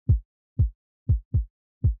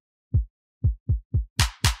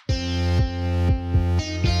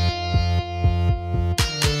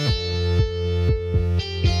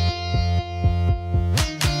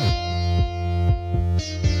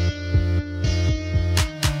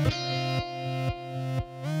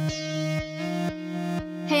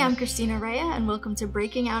I'm Christina Rhea, and welcome to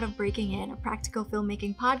Breaking Out of Breaking In, a practical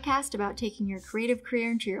filmmaking podcast about taking your creative career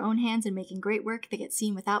into your own hands and making great work that gets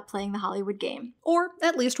seen without playing the Hollywood game. Or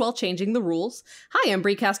at least while changing the rules. Hi, I'm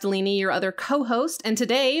Brie Castellini, your other co-host, and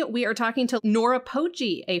today we are talking to Nora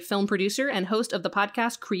Poggi, a film producer and host of the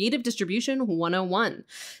podcast Creative Distribution 101.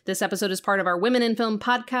 This episode is part of our Women in Film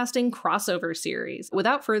Podcasting crossover series.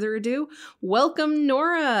 Without further ado, welcome,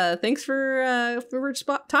 Nora. Thanks for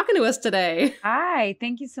talking to us today. Hi,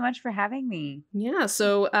 thank you so much for having me. Yeah,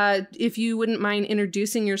 so if you wouldn't mind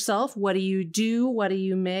introducing yourself, what do you do? What do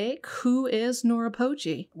you make? Who is Nora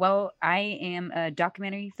Poggi? Well, I am a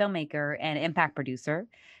documentary filmmaker and impact producer.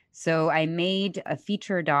 So I made a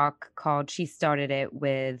feature doc called She Started It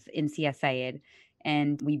with Insia Syed,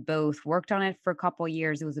 and we both worked on it for a couple of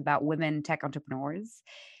years. It was about women tech entrepreneurs.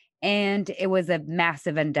 And it was a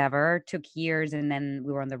massive endeavor, took years, and then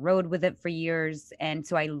we were on the road with it for years. And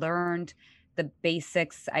so I learned the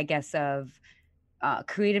basics, I guess, of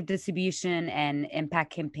creative distribution and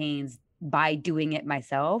impact campaigns by doing it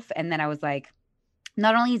myself. And then I was like,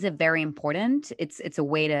 not only is it very important, it's a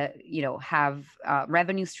way to, have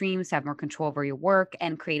revenue streams, have more control over your work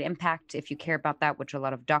and create impact if you care about that, which a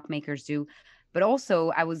lot of doc makers do. But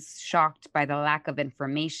also I was shocked by the lack of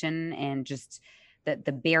information and just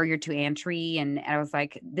the barrier to entry. And I was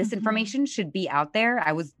like, this information should be out there.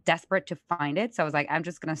 I was desperate to find it. So I was like, I'm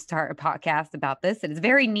just going to start a podcast about this. And it's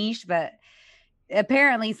very niche, but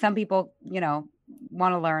apparently some people,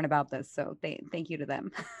 want to learn about this. So thank you to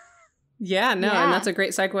them. Yeah, and that's a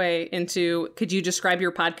great segue into, could you describe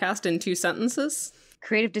your podcast in 2 sentences?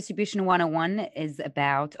 Creative Distribution 101 is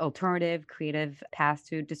about alternative creative paths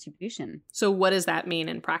to distribution. So what does that mean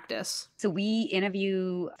in practice? So we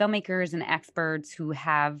interview filmmakers and experts who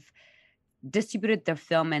have distributed their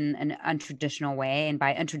film in an untraditional way. And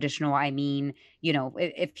by untraditional, I mean,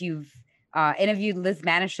 if you've interviewed Liz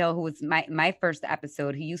Manischel, who was my first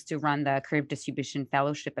episode, who used to run the Creative Distribution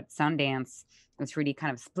Fellowship at Sundance. It's really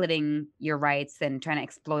kind of splitting your rights and trying to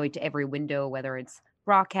exploit every window, whether it's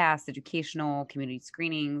broadcast, educational, community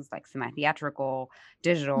screenings, like semi-theatrical,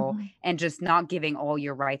 digital, and just not giving all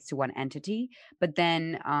your rights to one entity. But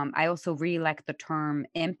then I also really like the term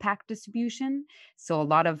impact distribution. So a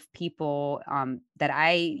lot of people that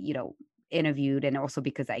I, interviewed, and also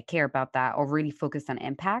because I care about that, are really focused on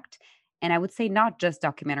impact. And I would say not just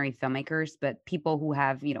documentary filmmakers, but people who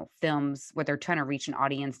have, films where they're trying to reach an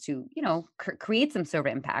audience to, create some sort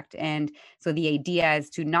of impact. And so the idea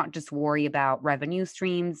is to not just worry about revenue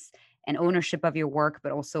streams and ownership of your work,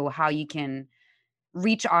 but also how you can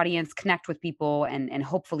reach audience, connect with people, and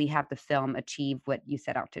hopefully have the film achieve what you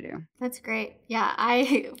set out to do. That's great. Yeah,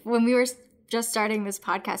 when we were just starting this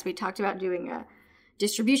podcast, we talked about doing a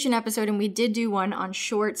distribution episode, and we did do one on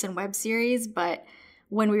shorts and web series, but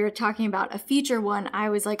when we were talking about a feature one, I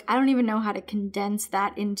was like, I don't even know how to condense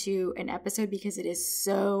that into an episode because it is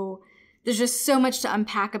there's just so much to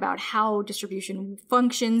unpack about how distribution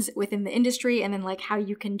functions within the industry and then like how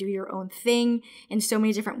you can do your own thing in so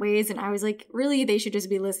many different ways. And I was like, really, they should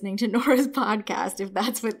just be listening to Nora's podcast if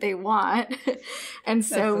that's what they want. And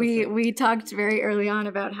so we talked very early on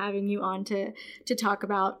about having you on to talk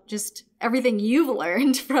about just everything you've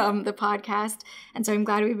learned from the podcast. And so I'm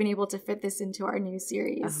glad we've been able to fit this into our new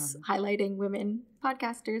series highlighting women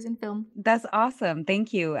podcasters in film. That's awesome.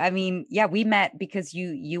 Thank you. I mean, yeah, we met because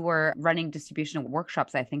you were running distribution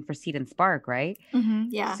workshops, I think, for Seed and Spark, right?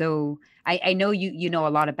 Yeah. So I know you know a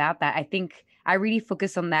lot about that. I think I really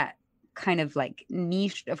focus on that kind of like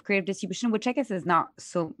niche of creative distribution, which I guess is not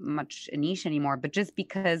so much a niche anymore, but just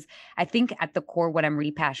because I think at the core, what I'm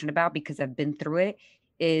really passionate about, because I've been through it,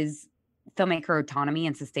 is filmmaker autonomy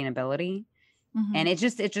and sustainability. And it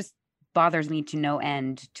just bothers me to no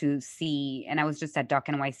end to see, and I was just at Doc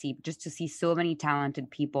NYC, just to see so many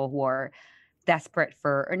talented people who are desperate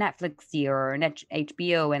for a Netflix deal or an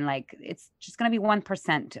HBO, and like it's just going to be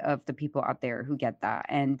 1% of the people out there who get that.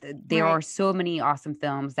 And there are so many awesome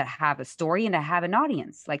films that have a story and that have an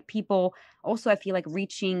audience. Like people also, I feel like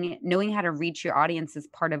knowing how to reach your audience is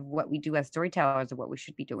part of what we do as storytellers, or what we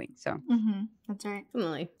should be doing. So that's right.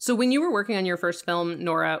 Definitely. So when you were working on your first film,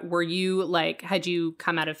 Nora, were you like, had you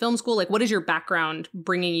come out of film school? Like, what is your background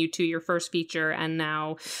bringing you to your first feature and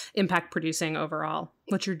now impact producing overall?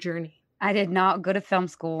 What's your journey? I did not go to film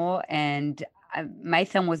school, and my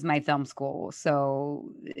film was my film school.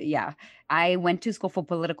 So yeah, I went to school for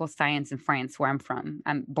political science in France, where I'm from.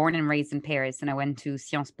 I'm born and raised in Paris, and I went to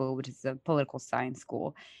Sciences Po, which is a political science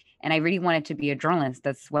school. And I really wanted to be a journalist.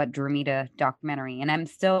 That's what drew me to documentary. And I'm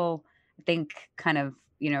still, I think, kind of,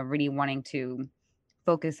 really wanting to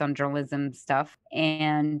focus on journalism stuff.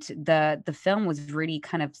 And the film was really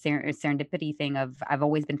kind of serendipity thing of I've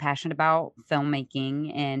always been passionate about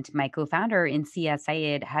filmmaking, and my co-founder in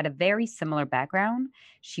Syed had a very similar background.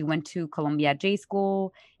 She went to Columbia J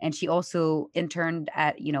School, and she also interned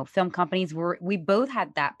at, film companies where we both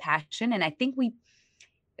had that passion. And I think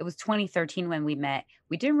it was 2013 when we met.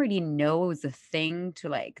 We didn't really know it was a thing to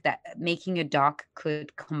like that making a doc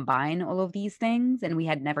could combine all of these things, and we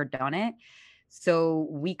had never done it. So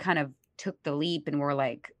we kind of took the leap and were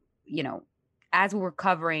like, as we were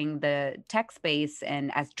covering the tech space and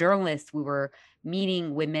as journalists, we were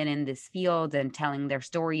meeting women in this field and telling their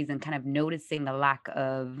stories and kind of noticing the lack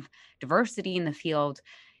of diversity in the field.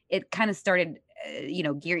 It kind of started,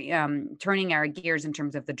 turning our gears in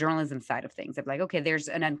terms of the journalism side of things of like, okay, there's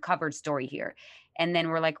an uncovered story here. And then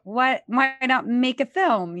we're like, why not make a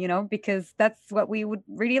film, because that's what we would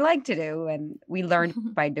really like to do. And we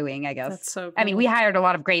learned by doing, I guess. That's so cool. I mean, we hired a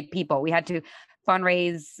lot of great people. We had to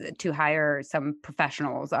fundraise to hire some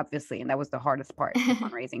professionals, obviously. And that was the hardest part, the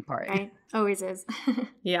fundraising part. Right. Always is.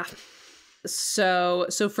 Yeah. So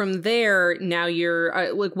from there, now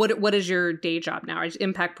you're like, what is your day job now? Is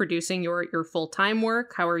Impact producing your full-time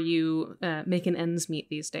work? How are you making ends meet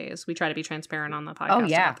these days? We try to be transparent on the podcast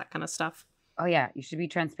about that kind of stuff. Oh yeah, you should be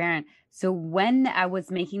transparent. So when I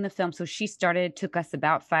was making the film, so took us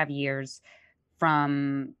about 5 years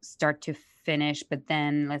from start to finish. But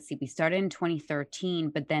then let's see, we started in 2013,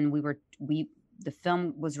 but then the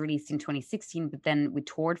film was released in 2016, but then we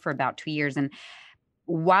toured for about 2 years. And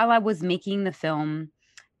while I was making the film,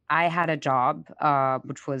 I had a job,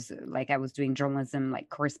 which was like I was doing journalism, like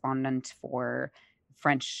correspondent for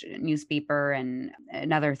French newspaper and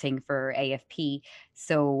another thing for AFP.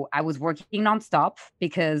 So I was working nonstop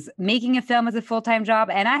because making a film is a full-time job,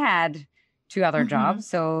 and I had 2 other jobs.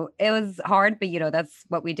 So it was hard, but that's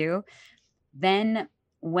what we do. Then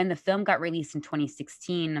when the film got released in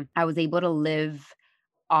 2016, I was able to live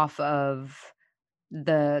off of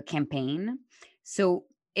the campaign. So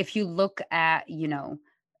if you look at,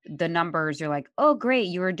 the numbers, you're like, oh, great,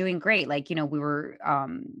 you were doing great. Like, we were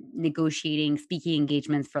negotiating speaking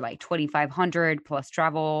engagements for like 2,500 plus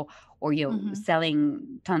travel, or,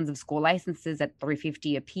 selling tons of school licenses at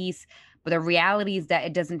 $350 a piece. But the reality is that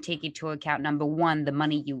it doesn't take into account, number one, the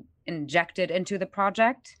money you injected into the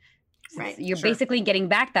project. Right. You're basically getting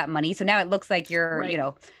back that money. So now it looks like you're,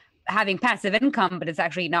 having passive income, but it's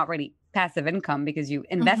actually not really passive income because you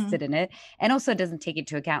invested in it. And also it doesn't take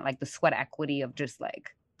into account like the sweat equity of just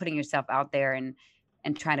like putting yourself out there and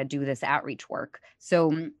trying to do this outreach work.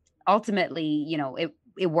 So ultimately,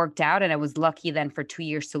 it worked out, and I was lucky then for 2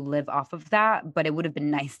 years to live off of that, but it would have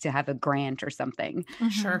been nice to have a grant or something.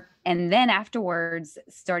 Sure. And then afterwards,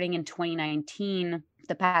 starting in 2019,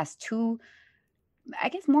 the past I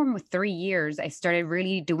guess more than 3 years, I started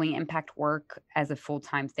really doing impact work as a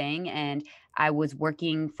full-time thing. And I was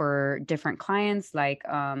working for different clients. Like,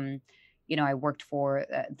 I worked for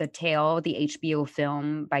The Tale, the HBO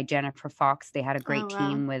film by Jennifer Fox. They had a great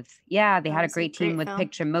team with, they had a great team with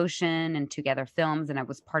Picture Motion and Together Films. And I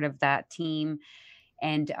was part of that team.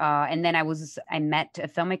 And then I met a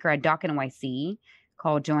filmmaker at Doc NYC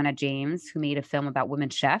called Joanna James, who made a film about women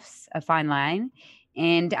chefs, A Fine Line.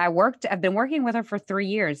 And I've been working with her for 3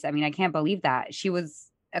 years. I mean, I can't believe that. She was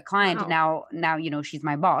a client. Wow. Now, she's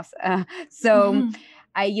my boss. I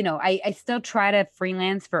still try to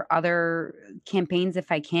freelance for other campaigns if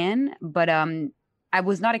I can, but I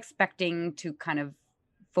was not expecting to kind of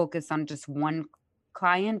focus on just one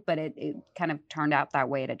client, but it kind of turned out that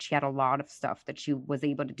way, that she had a lot of stuff that she was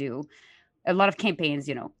able to do. A lot of campaigns,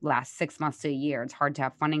 last 6 months to a year. It's hard to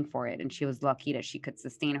have funding for it. And she was lucky that she could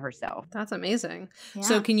sustain herself. That's amazing. Yeah.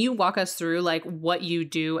 So can you walk us through like what you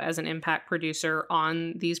do as an impact producer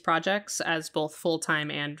on these projects as both full-time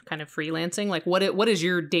and kind of freelancing? Like what is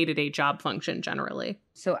your day-to-day job function generally?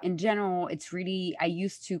 So in general, it's really, I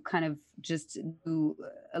used to kind of just do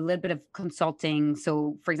a little bit of consulting.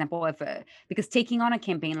 So for example, because taking on a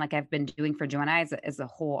campaign like I've been doing for Joanna is a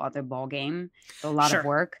whole other ball game, a lot of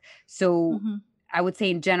work. So I would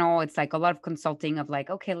say in general, it's like a lot of consulting of like,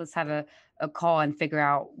 okay, let's have a call and figure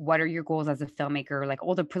out what are your goals as a filmmaker, like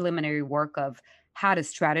all the preliminary work of how to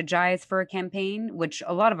strategize for a campaign, which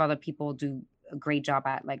a lot of other people do a great job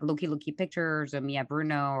at, like Loki Pictures or Mia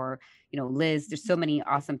Bruno or, Liz. There's so many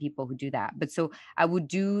awesome people who do that. But so I would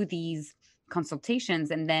do these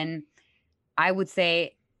consultations, and then I would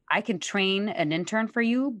say, I can train an intern for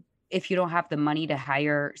you if you don't have the money to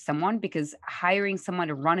hire someone, because hiring someone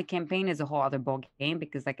to run a campaign is a whole other ball game,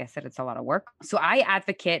 because like I said, it's a lot of work. So I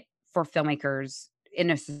advocate for filmmakers in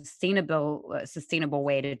a sustainable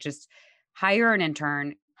way to just hire an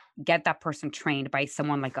intern, get that person trained by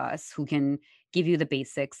someone like us who can give you the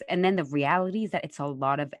basics. And then the reality is that it's a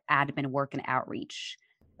lot of admin work and outreach.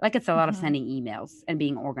 Like it's a lot of sending emails and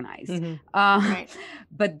being organized. Right.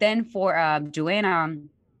 But then for Joanna,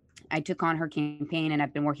 I took on her campaign and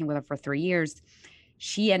I've been working with her for 3 years.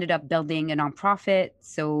 She ended up building a nonprofit.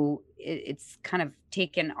 So it's kind of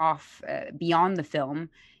taken off beyond the film.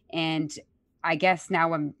 And I guess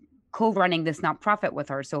now I'm co-running this nonprofit with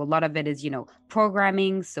her. So a lot of it is,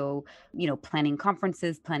 programming. So, planning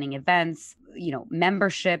conferences, planning events,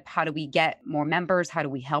 membership. How do we get more members? How do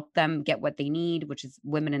we help them get what they need, which is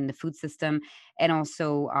women in the food system? And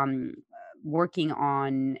also working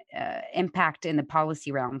on impact in the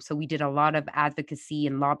policy realm. So we did a lot of advocacy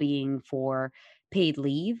and lobbying for paid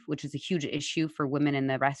leave, which is a huge issue for women in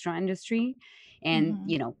the restaurant industry. And,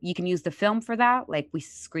 you can use the film for that. Like we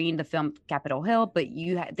screened the film Capitol Hill, but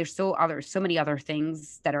there's so many other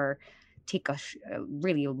things that take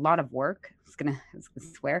really a lot of work. I was gonna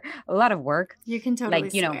swear, a lot of work. You can totally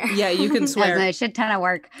swear. Yeah, you can swear. A shit ton of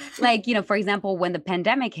work. Like, for example, when the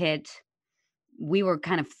pandemic hit, we were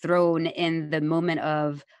kind of thrown in the moment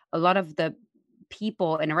of a lot of the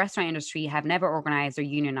people in the restaurant industry have never organized or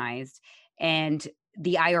unionized. And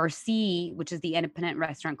the IRC, which is the Independent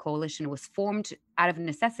Restaurant Coalition, was formed out of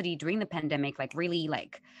necessity during the pandemic,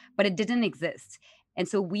 but it didn't exist. And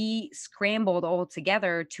so we scrambled all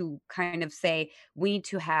together to kind of say, we need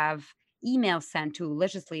to have emails sent to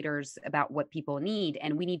legislators about what people need.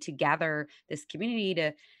 And we need to gather this community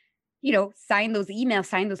to, sign those emails,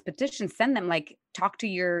 sign those petitions, send them, talk to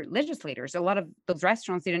your legislators. A lot of those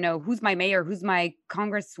restaurants didn't know who's my mayor, who's my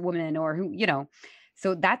congresswoman, or who,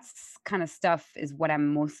 So that's kind of stuff is what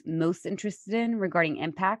I'm most interested in regarding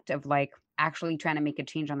impact of actually trying to make a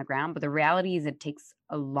change on the ground. But the reality is it takes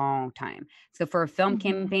a long time. So for a film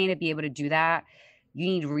campaign to be able to do that, you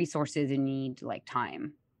need resources and you need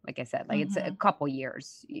time. Like I said, it's a couple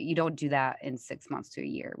years. You don't do that in 6 months to a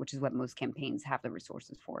year, which is what most campaigns have the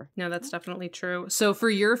resources for. No, that's definitely true. So for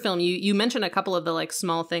your film, you mentioned a couple of the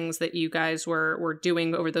small things that you guys were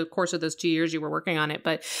doing over the course of those 2 years you were working on it.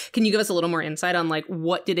 But can you give us a little more insight on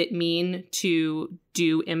what did it mean to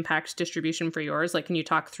do impact distribution for yours? Can you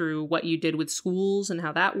talk through what you did with schools and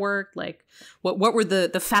how that worked? What were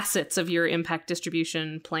the facets of your impact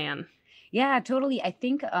distribution plan? Yeah, totally. I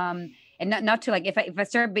think and not to if I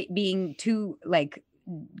start being too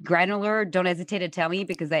granular, don't hesitate to tell me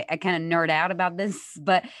because I kind of nerd out about this.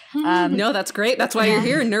 But no, that's great. That's why you're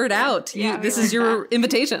here. Nerd out. This is your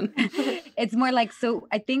invitation. It's more so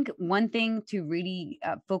I think one thing to really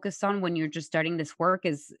focus on when you're just starting this work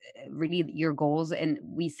is really your goals. And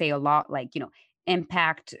we say a lot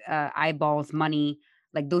impact, eyeballs, money,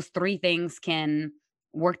 those three things can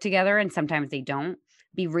work together and sometimes they don't.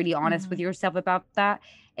 Be really honest with yourself about that.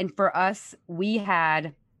 And for us, we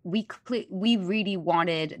really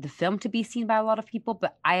wanted the film to be seen by a lot of people,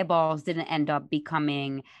 but eyeballs didn't end up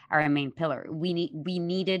becoming our main pillar. We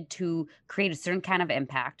needed to create a certain kind of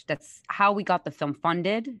impact. That's how we got the film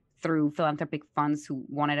funded, through philanthropic funds who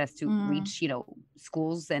wanted us to reach,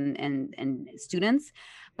 schools and students.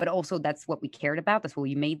 But also that's what we cared about. That's what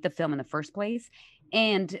we made the film in the first place.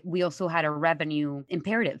 And we also had a revenue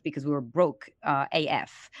imperative because we were broke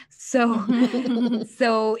AF. So,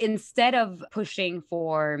 so instead of pushing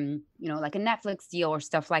for, a Netflix deal or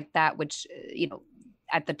stuff like that, which,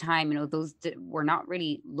 at the time, those were not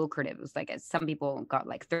really lucrative. It was some people got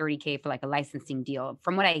 $30K for a licensing deal.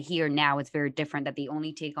 From what I hear now, it's very different that they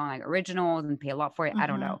only take on originals and pay a lot for it. I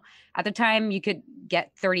don't know. At the time, you could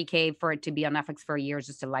get $30K for it to be on Netflix for a year, it's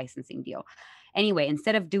just a licensing deal. Anyway,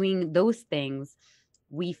 instead of doing those things,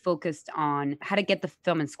 we focused on how to get the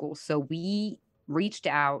film in schools. So we reached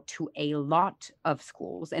out to a lot of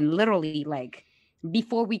schools and literally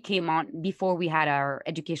before we had our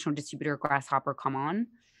educational distributor Grasshopper come on.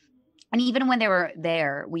 And even when they were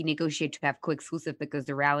there, we negotiated to have co-exclusive because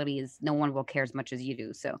the reality is no one will care as much as you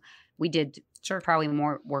do. So we did probably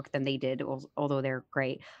more work than they did, although they're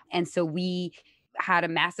great. And so we had a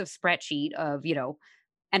massive spreadsheet of,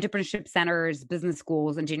 entrepreneurship centers, business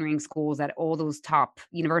schools, engineering schools at all those top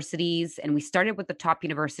universities. And we started with the top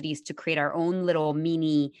universities to create our own little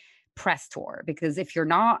mini press tour. Because if you're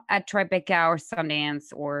not at Tribeca or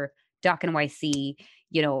Sundance or Doc NYC,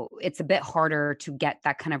 it's a bit harder to get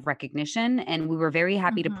that kind of recognition. And we were very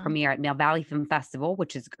happy to premiere at Mill Valley Film Festival,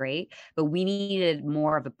 which is great, but we needed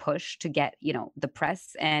more of a push to get, the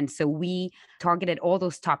press. And so we targeted all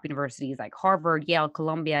those top universities like Harvard, Yale,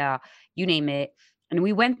 Columbia, you name it. And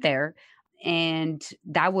we went there, and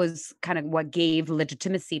that was kind of what gave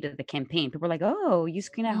legitimacy to the campaign. People were like, oh, you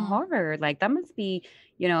screen at Harvard. That must be,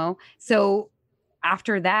 So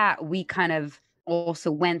after that, we kind of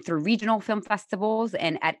also went through regional film festivals,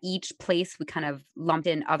 and at each place we kind of lumped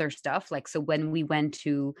in other stuff. Like, so when we went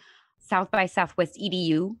to South by Southwest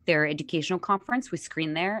EDU, their educational conference, we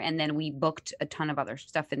screened there, and then we booked a ton of other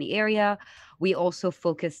stuff in the area. We also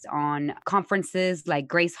focused on conferences like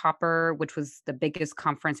Grace Hopper, which was the biggest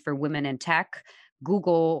conference for women in tech.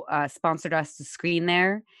 Google sponsored us to screen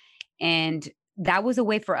there, and that was a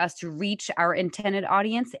way for us to reach our intended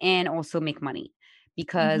audience and also make money,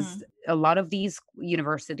 because a lot of these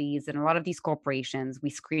universities and a lot of these corporations, we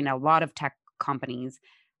screen a lot of tech companies,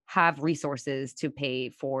 have resources to pay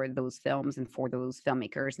for those films and for those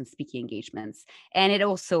filmmakers and speaking engagements. And it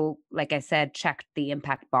also, like I said, checked the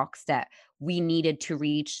impact box that we needed to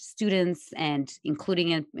reach students, and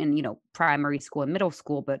including in primary school and middle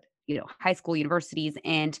school, but high school, universities,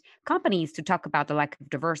 and companies, to talk about the lack of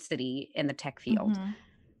diversity in the tech field.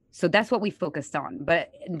 So that's what we focused on.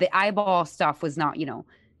 But the eyeball stuff was not,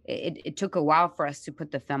 it took a while for us to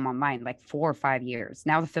put the film online, like 4 or 5 years.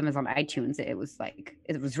 Now the film is on iTunes. It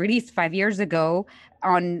was released 5 years ago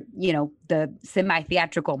on, the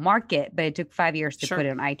semi-theatrical market, but it took 5 years to put it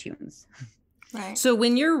on iTunes. Right. So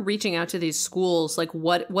when you're reaching out to these schools, like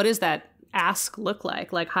what does that ask look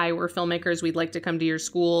like? Like, hi, we're filmmakers, we'd like to come to your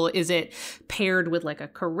school. Is it paired with like a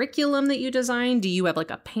curriculum that you design? Do you have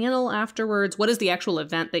like a panel afterwards? What is the actual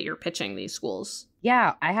event that you're pitching these schools?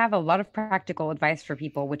 Yeah, I have a lot of practical advice for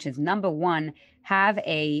people, which is, number one, have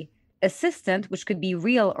a assistant, which could be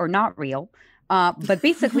real or not real, but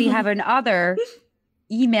basically have another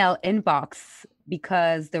email inbox,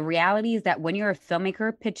 because the reality is that when you're a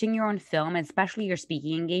filmmaker pitching your own film, especially your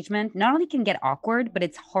speaking engagement, not only can get awkward, but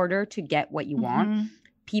it's harder to get what you want.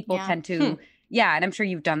 People tend to, and I'm sure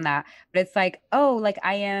you've done that, but it's like, oh, like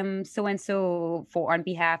I am so-and-so on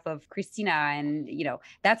behalf of Christina. And,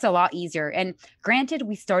 that's a lot easier. And granted,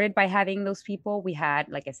 we started by having those people. We had,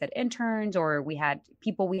 like I said, interns, or we had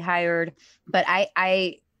people we hired, but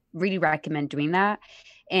I really recommend doing that.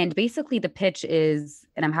 And basically the pitch is,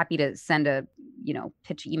 and I'm happy to send a,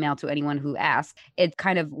 pitch email to anyone who asks, it's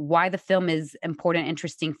kind of why the film is important,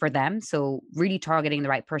 interesting for them. So really targeting the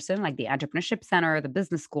right person, like the entrepreneurship center, the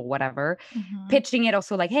business school, whatever. Pitching it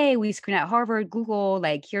also like, hey, we screen at Harvard, Google,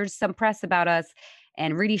 like here's some press about us,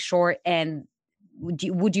 and really short. And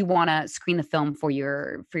would you want to screen the film for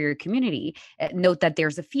your community? Note that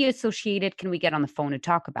there's a fee associated. Can we get on the phone to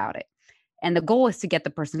talk about it? And the goal is to get the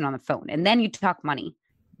person on the phone, and then you talk money,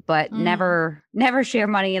 but never share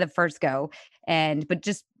money in the first go. But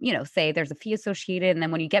just, say there's a fee associated. And then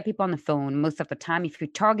when you get people on the phone, most of the time, if you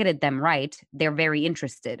targeted them right, they're very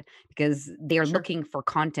interested, because they're looking for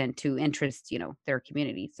content to interest, their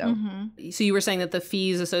community. So, So you were saying that the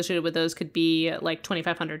fees associated with those could be like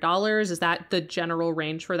 $2,500. Is that the general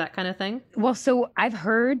range for that kind of thing? Well, so I've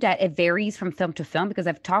heard that it varies from film to film, because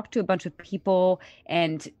I've talked to a bunch of people,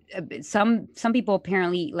 and some people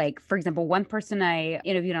apparently, like, for example, one person I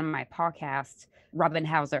interviewed on my podcast, Robin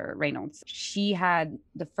Hauser Reynolds, she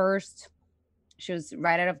was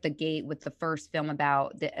right out of the gate with the first film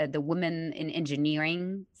about the women in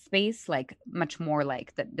engineering space, like much more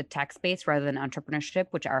like the tech space rather than entrepreneurship,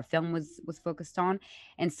 which our film was focused on.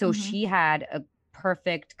 And so she had a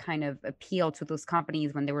perfect kind of appeal to those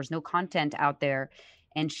companies when there was no content out there.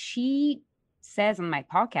 And she says on my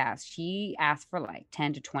podcast, she asked for like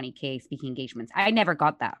 10 to 20K speaking engagements. I never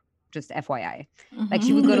got that. Just FYI. Like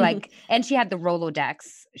she would go to and she had the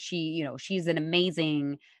Rolodex. She's an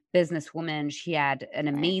amazing businesswoman. She had an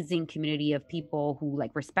amazing community of people who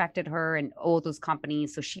like respected her and all those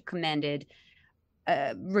companies. So she commanded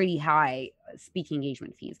really high speaking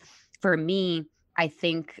engagement fees. For me, I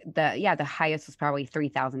think the highest was probably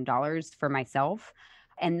 $3,000 for myself.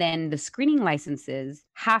 And then the screening licenses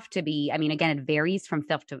have to be, I mean, again, it varies from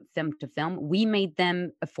film to film. We made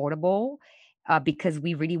them affordable because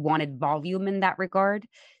we really wanted volume in that regard.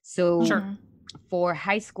 So for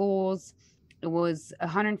high schools, it was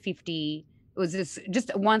 150. It was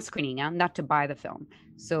just one screening, not to buy the film.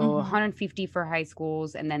 So 150 for high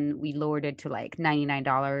schools, and then we lowered it to like $99,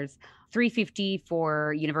 $350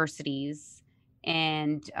 for universities,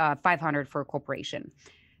 and $500 for a corporation.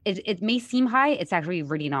 It may seem high. It's actually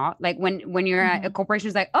really not. Like when you're at a corporation,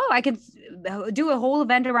 is like, oh, I can do a whole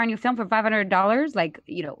event around your film for $500. Like,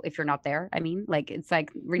 if you're not there, I mean, like it's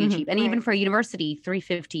like really cheap. And even for a university,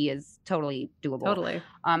 $350 is totally doable. Totally.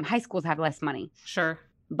 High schools have less money. Sure.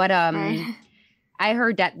 But I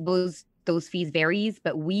heard that those fees varies,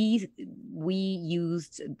 but we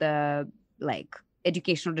used the like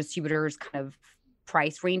educational distributors kind of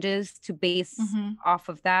price ranges to base off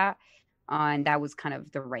of that. And that was kind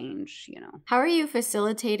of the range, How are you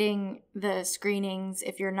facilitating the screenings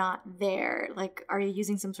if you're not there? Like, are you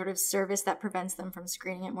using some sort of service that prevents them from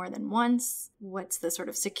screening it more than once? What's the sort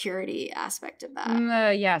of security aspect of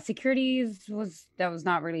that? Yeah, security was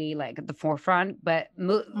not really like at the forefront, but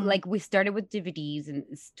like we started with DVDs in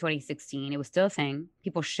 2016. It was still a thing.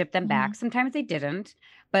 People shipped them back. Sometimes they didn't,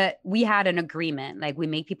 but we had an agreement. Like we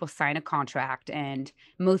make people sign a contract, and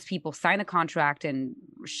most people sign a contract and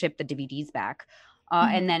ship the DVDs back.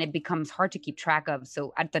 And then it becomes hard to keep track of.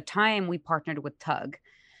 So at the time, we partnered with Tug,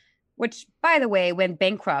 which, by the way, went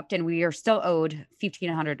bankrupt, and we are still owed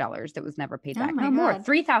 $1,500 that was never paid back. No, more,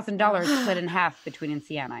 $3,000 split in half between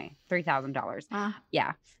NCA and I. $3,000. Wow.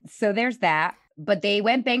 Yeah. So there's that. But they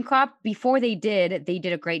went bankrupt. Before they did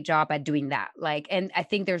a great job at doing that. Like, and I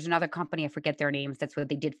think there's another company, I forget their names, that's what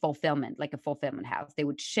they did, fulfillment, like a fulfillment house. They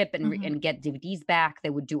would ship and get DVDs back. They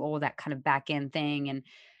would do all that kind of back end thing.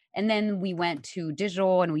 And then we went to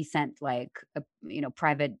digital, and we sent like a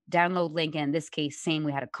private download link. And in this case, same,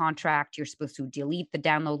 we had a contract. You're supposed to delete the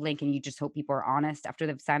download link, and you just hope people are honest after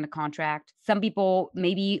they've signed a contract. Some people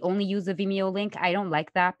maybe only use a Vimeo link. I don't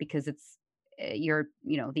like that because it's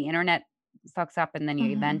the internet fucks up, and then your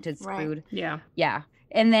event is screwed. Right. Yeah.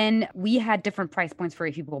 And then we had different price points for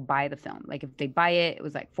if people buy the film. Like if they buy it, it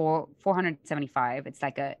was like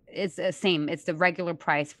 $475. It's the same. It's the regular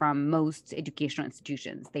price from most educational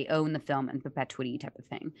institutions. They own the film in perpetuity type of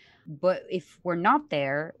thing. But if we're not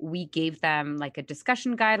there, we gave them like a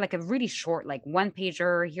discussion guide, like a really short, like one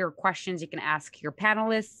pager. Here are questions you can ask your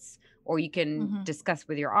panelists, or you can discuss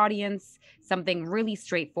with your audience, something really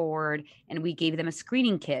straightforward. And we gave them a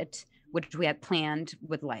screening kit, which we had planned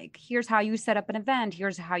with like, here's how you set up an event.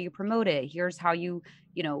 Here's how you promote it. Here's how your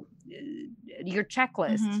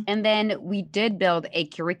checklist. And then we did build a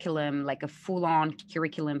curriculum, like a full-on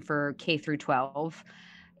curriculum for K through 12.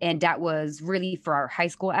 And that was really for our high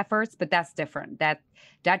school efforts, but that's different. That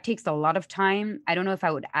takes a lot of time. I don't know if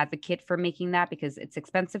I would advocate for making that because it's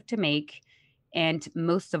expensive to make. And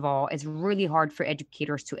most of all, it's really hard for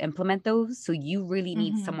educators to implement those. So you really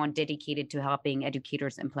need someone dedicated to helping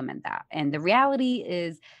educators implement that. And the reality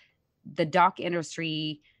is the doc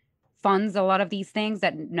industry funds a lot of these things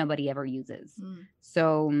that nobody ever uses.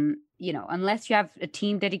 So, unless you have a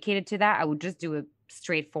team dedicated to that, I would just do a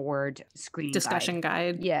straightforward screening discussion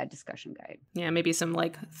guide. Yeah, discussion guide. Yeah, maybe some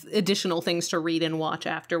like additional things to read and watch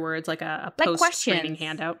afterwards, like a post-screening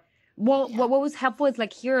handout. Well, what was helpful is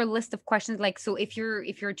like, here are a list of questions. Like, so if you're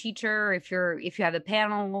a teacher, if you have a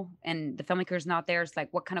panel and the filmmaker is not there, it's like,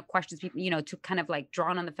 what kind of questions people, to kind of like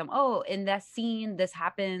drawn on the film. Oh, in that scene, this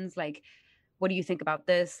happens. Like, what do you think about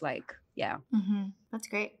this? Like, yeah. That's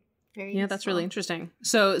great. Very useful. That's really interesting.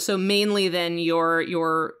 So mainly then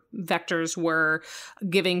your vectors were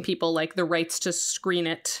giving people like the rights to screen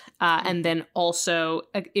it, and then also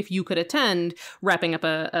if you could attend, wrapping up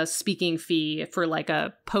a speaking fee for like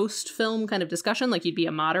a post-film kind of discussion, like you'd be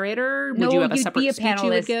a moderator. Would you have a separate speech you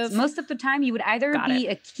would give? Most of the time you would either be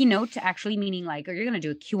a keynote, actually, meaning like, or you're going to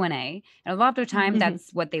do a Q&A, and a lot of the time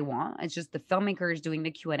that's what they want. It's just the filmmaker is doing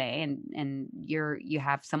the Q&A, and you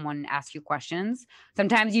have someone ask you questions.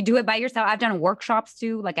 Sometimes you do it by yourself. I've done workshops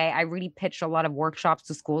too. Like I really pitched a lot of workshops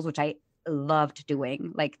to schools, which I loved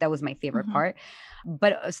doing. Like that was my favorite part.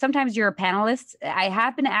 But sometimes you're a panelist. I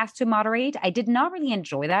have been asked to moderate. I did not really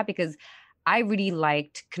enjoy that because I really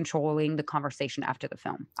liked controlling the conversation after the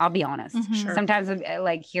film. I'll be honest. Sure. Sometimes I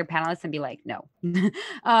like hear panelists and be like, no.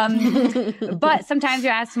 But sometimes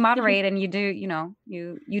you're asked to moderate, and you do,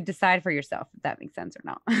 you decide for yourself if that makes sense or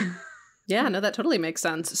not. Yeah, no, that totally makes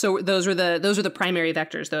sense. So those are the primary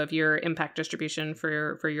vectors, though, of your impact distribution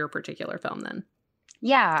for your particular film, then.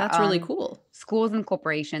 Yeah, that's really cool. Schools and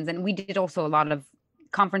corporations, and we did also a lot of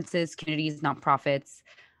conferences, communities, nonprofits,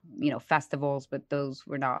 festivals, but those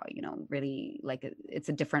were not, really like it's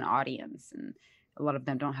a different audience, and a lot of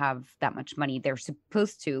them don't have that much money. They're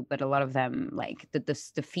supposed to, but a lot of them, like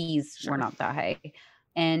the fees were not that high.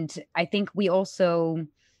 And I think we also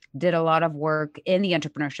did a lot of work in the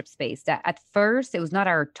entrepreneurship space that at first it was not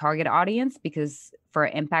our target audience, because for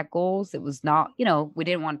impact goals, it was not, we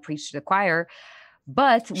didn't want to preach to the choir.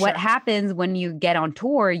 But what happens when you get on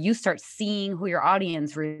tour, you start seeing who your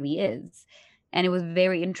audience really is. And it was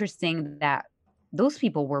very interesting that those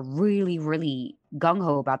people were really, really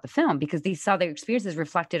gung-ho about the film because they saw their experiences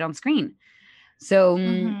reflected on screen. So,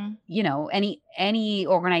 any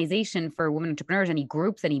organization for women entrepreneurs, any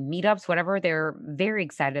groups, any meetups, whatever, they're very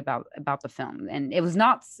excited about the film. And it was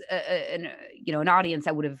not, an audience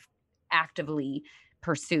I would have actively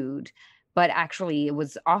pursued, but actually it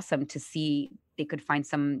was awesome to see they could find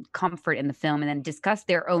some comfort in the film and then discuss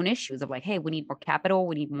their own issues of like, hey, we need more capital,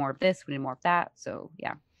 we need more of this, we need more of that. So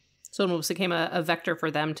yeah. So it almost became a vector for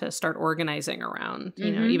them to start organizing around, you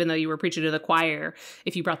know, Mhm. even though you were preaching to the choir,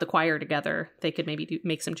 if you brought the choir together, they could maybe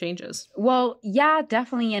make some changes. Well, yeah,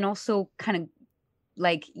 definitely. And also kind of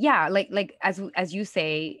like, yeah, like as you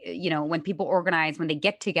say, you know, when people organize, when they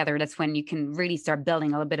get together, that's when you can really start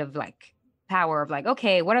building a little bit of like power of like,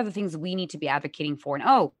 okay, what are the things we need to be advocating for? And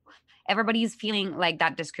oh, everybody's feeling like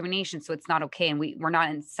that discrimination, so it's not okay. And we're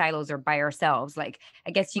not in silos or by ourselves. Like,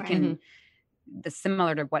 I guess you Right. can the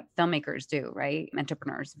similar to what filmmakers do, right?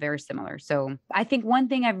 Entrepreneurs, very similar. So I think one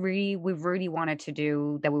thing we really wanted to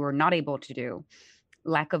do that we were not able to do,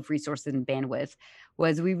 lack of resources and bandwidth,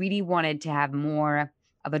 was we really wanted to have more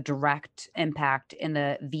of a direct impact in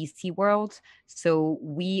the VC world. So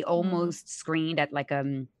we almost screened at like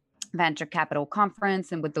venture capital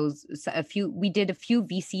conference, and with those we did a few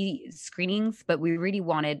VC screenings, but we really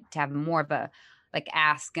wanted to have more of a like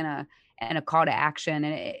ask and a call to action.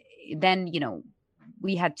 And then, you know,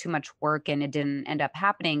 we had too much work and it didn't end up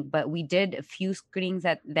happening, but we did a few screenings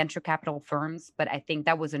at venture capital firms. But I think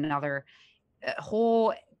that was another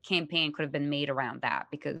whole campaign could have been made around that,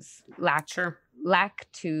 because lack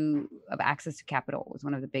of access to capital was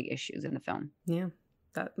one of the big issues in the film. Yeah.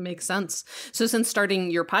 That makes sense. So since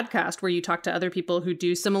starting your podcast where you talk to other people who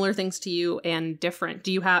do similar things to you and different,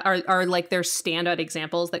 do you have, are like there standout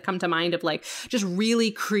examples that come to mind of like just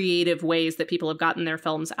really creative ways that people have gotten their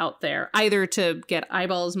films out there, either to get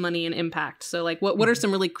eyeballs, money, and impact? So like what are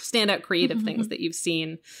some really standout creative things that you've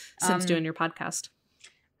seen since doing your podcast?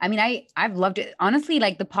 I mean, I've loved it. Honestly,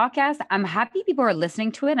 like the podcast, I'm happy people are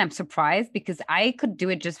listening to it. I'm surprised because I could do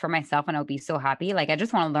it just for myself and I'll be so happy. Like, I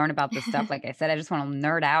just want to learn about this stuff. Like I said, I just want to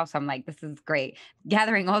nerd out. So I'm like, this is great.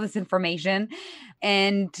 Gathering all this information.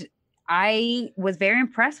 And I was very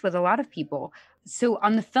impressed with a lot of people. So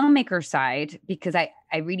on the filmmaker side, because I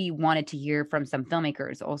really wanted to hear from some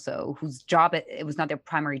filmmakers also whose job, it was not their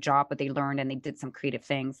primary job, but they learned and they did some creative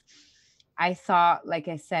things. I thought, like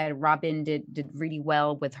I said, Robin did really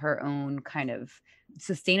well with her own kind of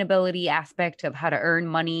sustainability aspect of how to earn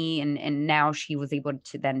money. And now she was able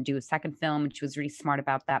to then do a second film, and she was really smart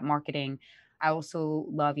about that marketing. I also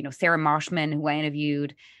love, you know, Sarah Marshman, who I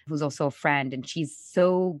interviewed, who's also a friend, and she's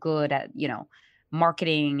so good at, you know,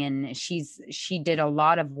 marketing. And she did a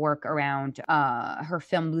lot of work around her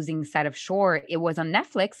film Losing Sight of Shore. It was on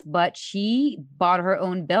Netflix, but she bought her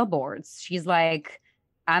own billboards. She's like,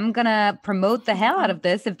 I'm going to promote the hell out of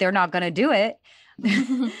this if they're not going to do it.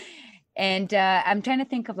 And I'm trying to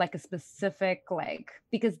think of like a specific, like,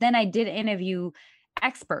 because then I did interview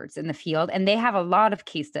experts in the field and they have a lot of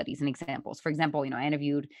case studies and examples. For example, you know, I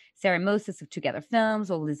interviewed Sarah Moses of Together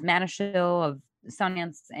Films, or Liz Manischel of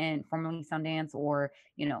Sundance and formerly Sundance, or,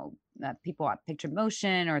 you know, people at Picture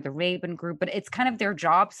Motion or the Raven Group, but it's kind of their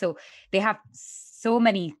job. So they have so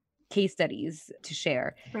many case studies to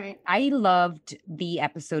share. Right. I loved the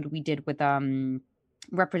episode we did with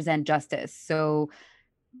Represent Justice. So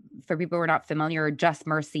for people who are not familiar, Just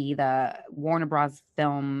Mercy, the Warner Bros.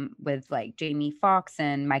 Film with like Jamie Foxx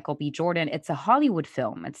and Michael B. Jordan, it's a Hollywood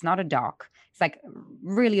film. It's not a doc. It's like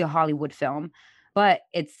really a Hollywood film, but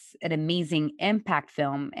it's an amazing impact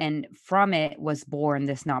film. And from it was born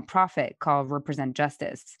this nonprofit called Represent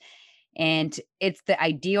Justice. And it's the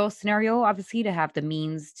ideal scenario, obviously, to have the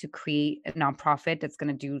means to create a nonprofit that's going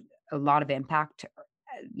to do a lot of impact,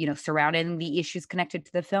 you know, surrounding the issues connected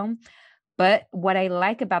to the film. But what I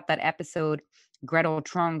like about that episode, Gretel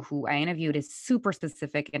Trung, who I interviewed, is super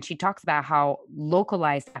specific. And she talks about how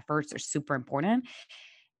localized efforts are super important.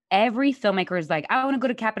 Every filmmaker is like, I want to go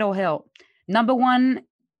to Capitol Hill. Number one,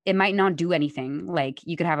 it might not do anything. Like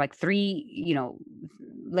you could have like 3, you know,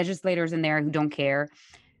 legislators in there who don't care.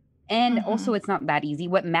 And also, it's not that easy.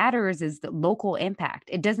 What matters is the local impact.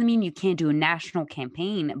 It doesn't mean you can't do a national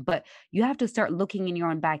campaign, but you have to start looking in your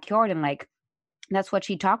own backyard. And like, that's what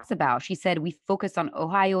she talks about. She said, we focused on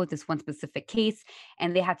Ohio, this one specific case,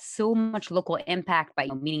 and they had so much local impact by, you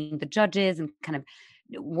know, meeting the judges and kind of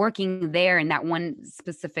working there in that one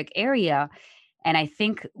specific area. And I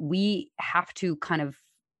think we have to kind of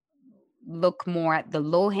look more at the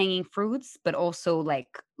low-hanging fruits, but also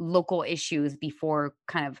like local issues before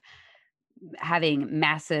kind of having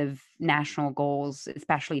massive national goals,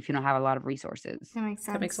 especially if you don't have a lot of resources. That makes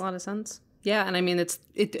sense. That makes a lot of sense. Yeah. And I mean, it's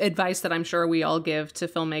advice that I'm sure we all give to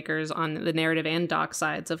filmmakers on the narrative and doc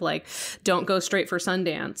sides of like, don't go straight for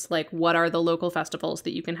Sundance. Like, what are the local festivals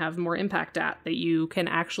that you can have more impact at, that you can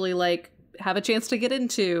actually like have a chance to get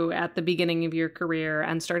into at the beginning of your career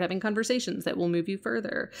and start having conversations that will move you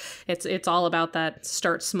further. It's all about that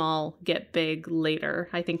start small, get big later.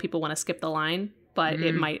 I think people want to skip the line, but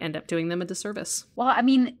it might end up doing them a disservice. Well, I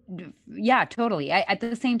mean, yeah, totally. At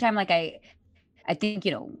the same time, like I think,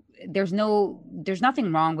 there's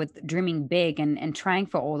nothing wrong with dreaming big and trying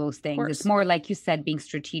for all those things. It's more like you said, being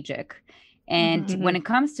strategic. And when it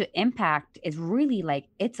comes to impact, it's really like,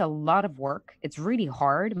 it's a lot of work. It's really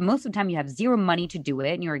hard. Most of the time you have zero money to do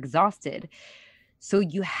it and you're exhausted. So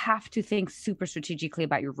you have to think super strategically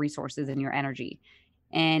about your resources and your energy.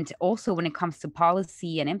 And also when it comes to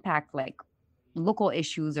policy and impact, like local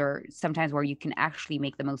issues are sometimes where you can actually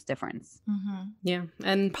make the most difference. Yeah.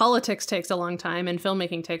 And politics takes a long time and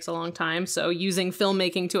filmmaking takes a long time. So using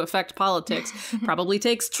filmmaking to affect politics probably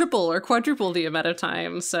takes triple or quadruple the amount of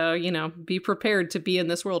time. So, be prepared to be in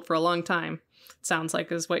this world for a long time. Sounds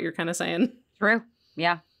like is what you're kind of saying. True.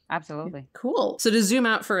 Yeah. Absolutely. Cool. So to zoom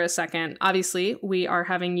out for a second, obviously we are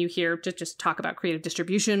having you here to just talk about creative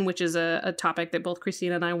distribution, which is a topic that both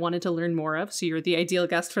Christina and I wanted to learn more of. So you're the ideal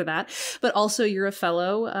guest for that. But also you're a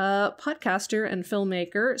fellow podcaster and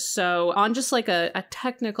filmmaker. So on just like a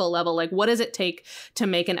technical level, like what does it take to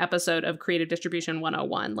make an episode of Creative Distribution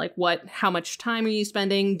 101? Like how much time are you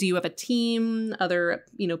spending? Do you have a team? Other,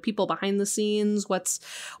 people behind the scenes? What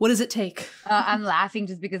does it take? I'm laughing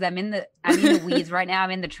just because I'm in the weeds right now.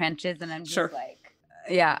 I'm in the trenches and I'm just like,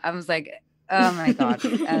 yeah, I was like, oh my God,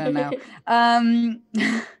 I don't know.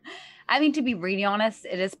 I mean, to be really honest,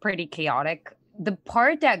 it is pretty chaotic. The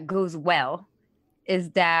part that goes well is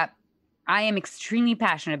that I am extremely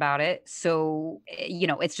passionate about it. So,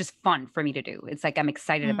 it's just fun for me to do. It's like, I'm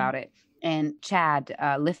excited about it. And Chad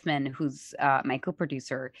Liffman, who's my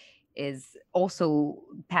co-producer, is also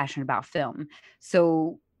passionate about film.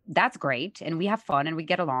 So that's great. And we have fun and we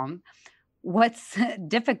get along. What's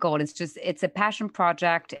difficult is it's a passion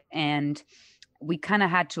project, and we kind of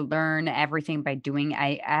had to learn everything by doing.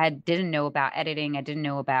 I didn't know about editing. I didn't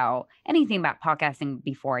know about anything about podcasting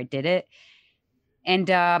before I did it. And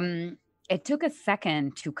it took a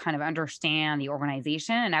second to kind of understand the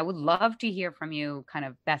organization. And I would love to hear from you kind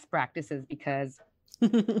of best practices, because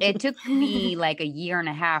it took me like a year and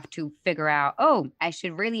a half to figure out, I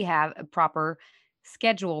should really have a proper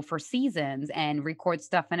schedule for seasons and record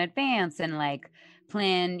stuff in advance and like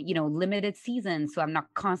plan, limited seasons. So I'm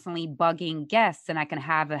not constantly bugging guests and I can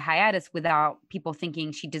have a hiatus without people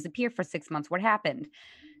thinking she disappeared for 6 months. What happened?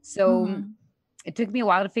 So it took me a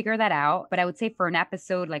while to figure that out. But I would say for an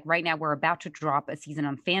episode, like right now, we're about to drop a season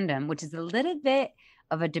on fandom, which is a little bit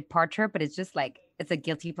of a departure, but it's just like, it's a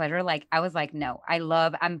guilty pleasure. Like I was like, no,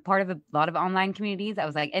 I'm part of a lot of online communities. I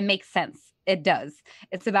was like, it makes sense. It does.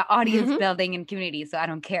 It's about audience building and community. So I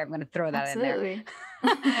don't care. I'm going to throw that in there.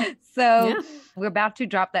 So we're about to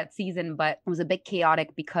drop that season, but it was a bit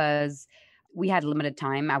chaotic because we had limited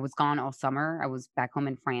time. I was gone all summer. I was back home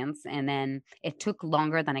in France. And then it took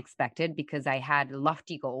longer than expected because I had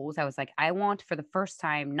lofty goals. I was like, I want for the first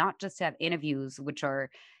time, not just to have interviews, which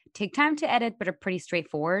take time to edit, but are pretty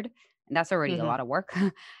straightforward. And that's already a lot of work.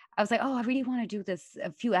 I was like, I really want to do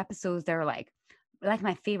a few episodes that are like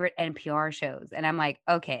my favorite NPR shows. And I'm like,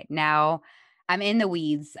 okay, now I'm in the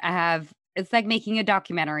weeds. It's like making a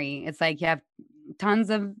documentary. It's like you have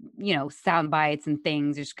tons of, sound bites and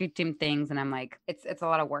things, you're scripting things. And I'm like, it's a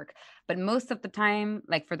lot of work. But most of the time,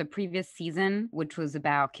 like for the previous season, which was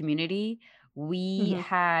about community, we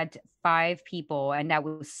had 5 people and that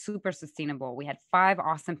was super sustainable. We had 5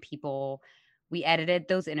 awesome people. We edited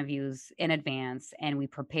those interviews in advance and we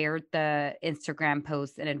prepared the Instagram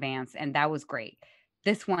posts in advance. And that was great.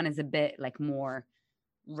 This one is a bit like more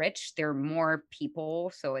rich. There are more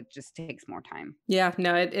people, so it just takes more time. Yeah,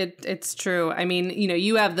 no, it's true. I mean,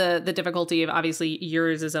 you have the difficulty of obviously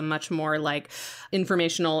yours is a much more like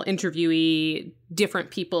informational interviewee,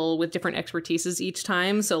 different people with different expertises each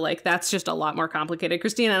time. So like that's just a lot more complicated.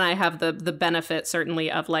 Christina and I have the benefit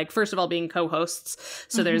certainly of like, first of all, being co-hosts.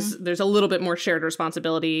 So there's a little bit more shared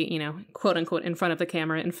responsibility, quote unquote, in front of the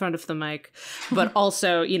camera, in front of the mic. But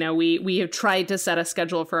also, we have tried to set a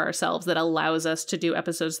schedule for ourselves that allows us to do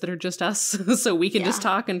episodes that are just us. So we can just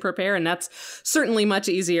talk and prepare. And that's certainly much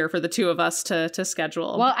easier for the two of us to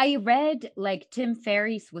schedule. Well, I read like Tim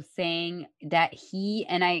Ferriss was saying that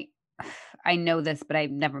I know this, but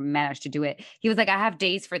I've never managed to do it. He was like, I have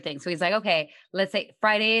days for things. So he's like, okay, let's say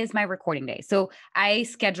Friday is my recording day. So I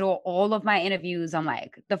schedule all of my interviews on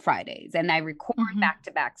like the Fridays and I record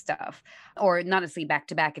back-to-back stuff, or not necessarily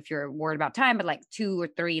back-to-back if you're worried about time, but like 2 or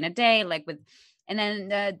 3 in a day, and then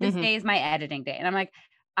this day is my editing day. And I'm like,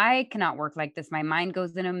 I cannot work like this. My mind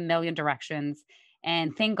goes in a million directions.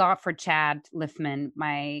 And thank God for Chad Liffman,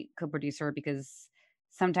 my co-producer, because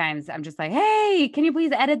sometimes I'm just like, hey, can you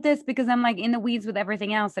please edit this? Because I'm like in the weeds with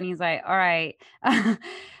everything else. And he's like, all right.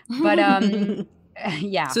 But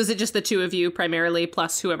yeah. So is it just the two of you primarily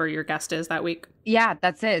plus whoever your guest is that week? Yeah,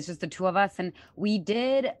 that's it. It's just the two of us. And we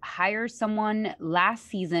did hire someone last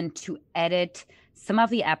season to edit some of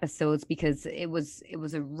the episodes because it was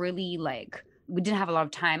a really like we didn't have a lot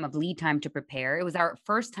of time of lead time to prepare. It was our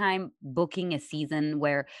first time booking a season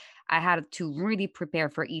where I had to really prepare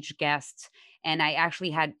for each guest. And I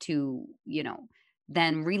actually had to,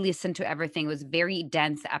 then re-listen to everything. It was very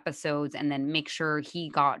dense episodes and then make sure he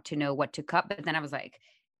got to know what to cut. But then I was like,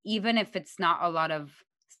 even if it's not a lot of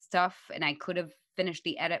stuff and I could have finished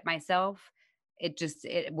the edit myself,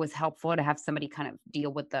 it was helpful to have somebody kind of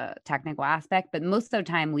deal with the technical aspect. But most of the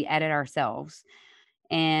time we edit ourselves.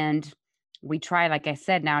 And we try, like I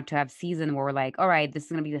said, now to have season where we're like, all right, this is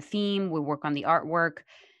going to be the theme. We work on the artwork.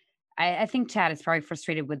 I think Chad is probably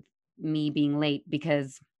frustrated with me being late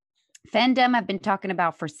because fandom I've been talking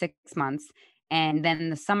about for 6 months. And then in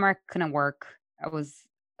the summer I couldn't work. I was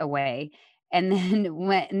away. And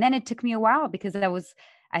then it took me a while because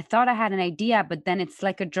I thought I had an idea, but then it's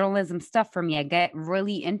like a journalism stuff for me. I get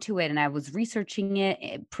really into it and I was researching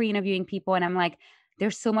it, pre-interviewing people, and I'm like,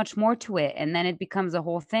 there's so much more to it. And then it becomes a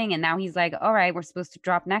whole thing. And now he's like, all right, we're supposed to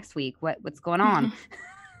drop next week. What's going on?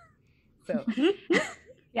 So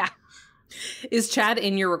yeah. Is Chad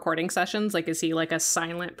in your recording sessions? Like, is he like a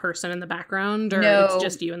silent person in the background, or No, it's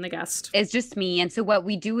just you and the guest? It's just me. And so what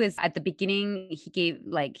we do is at the beginning, he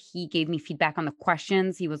gave me feedback on the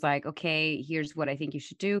questions. He was like, okay, here's what I think you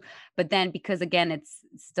should do. But then because again, it's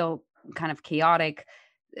still kind of chaotic,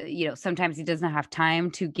 sometimes he doesn't have time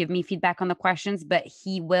to give me feedback on the questions, but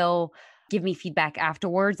he will give me feedback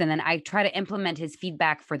afterwards. And then I try to implement his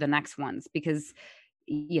feedback for the next ones because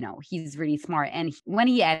he's really smart. And when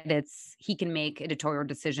he edits, he can make editorial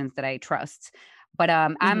decisions that I trust. But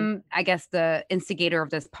I'm, I guess, the instigator of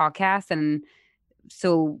this podcast. And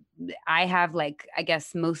so I have I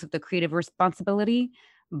guess most of the creative responsibility,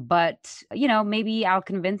 but maybe I'll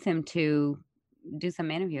convince him to do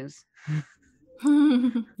some interviews.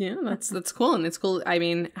 Yeah, that's cool. And it's cool. I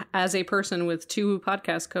mean, as a person with 2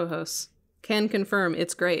 podcast co-hosts, can confirm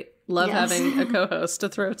it's great. Love having a co-host to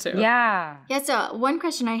throw to. Yeah. Yeah, so one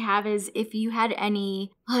question I have is if you had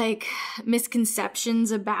any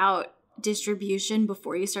misconceptions about distribution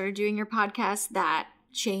before you started doing your podcast that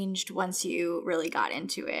changed once you really got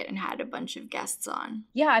into it and had a bunch of guests on.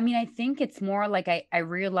 Yeah, I mean, I think it's more like I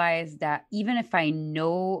realized that even if I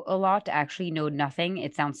know a lot, to actually know nothing,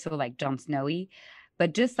 it sounds so like Jon Snowy,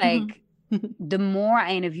 but just the more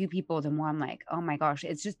I interview people, the more I'm like, oh my gosh,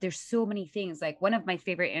 it's just, there's so many things. Like one of my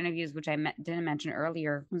favorite interviews, which I didn't mention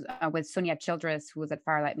earlier, was with Sonia Childress, who was at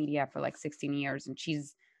Firelight Media for 16 years. And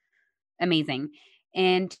she's amazing.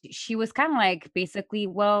 And she was kind of like, basically,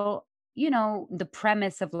 well, the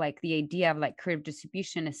premise of the idea of creative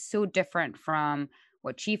distribution is so different from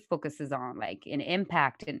what she focuses on, in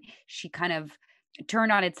impact. And she kind of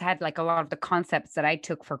turned on its head a lot of the concepts that I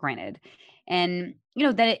took for granted. And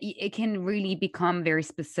that it can really become very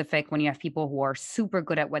specific when you have people who are super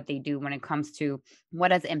good at what they do when it comes to what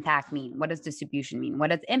does impact mean, what does distribution mean, what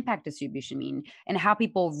does impact distribution mean, and how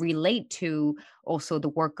people relate to also the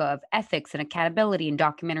work of ethics and accountability and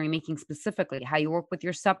documentary making, specifically how you work with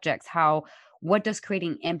your subjects, what does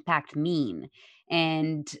creating impact mean.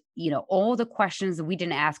 And all the questions that we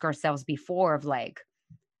didn't ask ourselves before of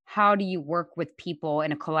how do you work with people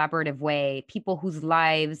in a collaborative way, people whose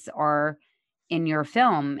lives are in your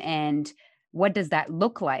film, and what does that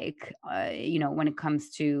look like, when it comes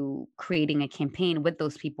to creating a campaign with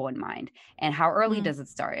those people in mind, and how early does it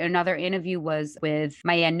start? Another interview was with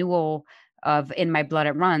Maya Newell of In My Blood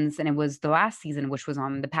It Runs, and it was the last season, which was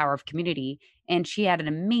on the power of community. And she had an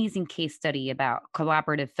amazing case study about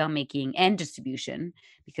collaborative filmmaking and distribution,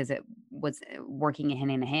 because it was working hand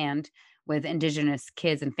in hand with Indigenous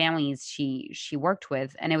kids and families she worked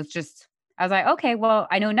with. And it was just, I was like, okay, well,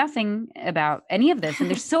 I know nothing about any of this. And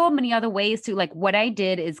there's so many other ways to what I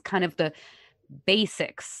did is kind of the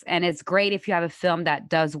basics. And it's great if you have a film that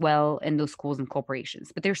does well in those schools and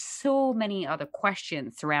corporations. But there's so many other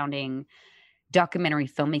questions surrounding documentary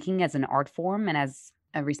filmmaking as an art form and as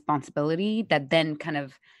a responsibility that then kind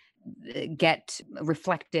of get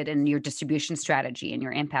reflected in your distribution strategy and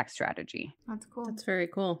your impact strategy. That's cool. That's very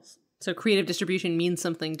cool. So creative distribution means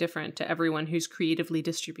something different to everyone who's creatively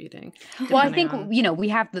distributing. Well, I think, we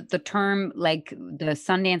have the term, like the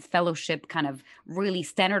Sundance Fellowship kind of really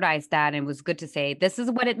standardized that, and was good to say, this is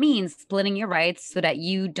what it means, splitting your rights so that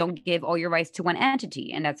you don't give all your rights to one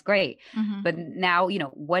entity. And that's great. Mm-hmm. But now,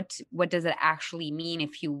 what does it actually mean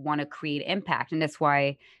if you want to create impact? And that's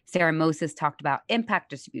why Sarah Moses talked about impact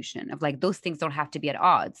distribution, of like, those things don't have to be at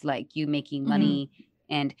odds, like you making money.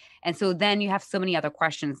 And so then you have so many other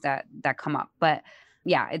questions that come up. But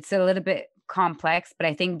yeah, it's a little bit complex. But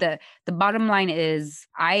I think the bottom line is,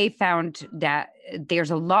 I found that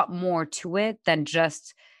there's a lot more to it than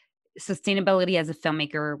just sustainability as a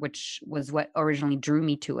filmmaker, which was what originally drew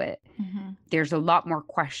me to it. There's a lot more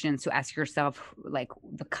questions to ask yourself, like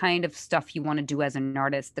the kind of stuff you want to do as an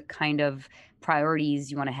artist, the kind of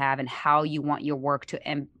priorities you want to have, and how you want your work to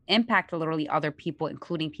impact literally other people,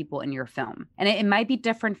 including people in your film. And it might be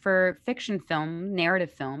different for fiction film,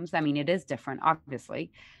 narrative films. I mean, it is different,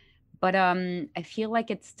 obviously. But I feel like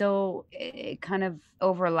it kind of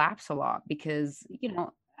overlaps a lot, because,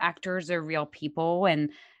 actors are real people,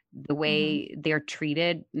 and the way they're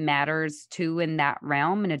treated matters too in that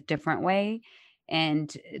realm, in a different way.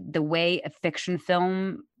 And the way a fiction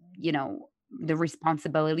film, the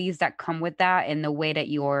responsibilities that come with that, and the way that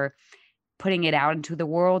you're putting it out into the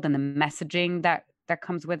world, and the messaging that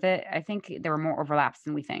comes with it, I think there are more overlaps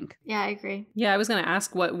than we think. Yeah, I agree. Yeah, I was going to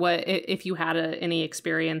ask what if you had any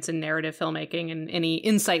experience in narrative filmmaking, and any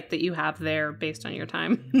insight that you have there based on your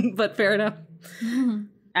time. But fair enough.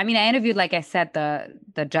 I mean, I interviewed, like I said,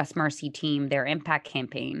 the Just Mercy team, their impact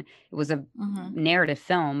campaign. It was a narrative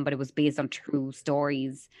film, but it was based on true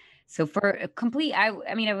stories. So for a complete,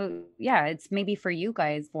 it's maybe for you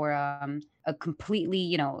guys, for a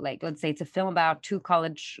completely, like, let's say it's a film about two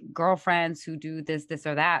college girlfriends who do this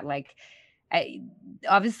or that. Like,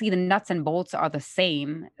 obviously the nuts and bolts are the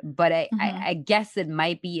same, but I guess it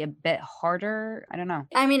might be a bit harder. I don't know.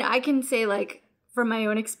 I mean, I can say, like, from my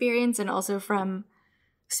own experience, and also from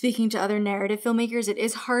speaking to other narrative filmmakers, it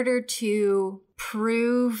is harder to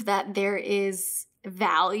prove that there is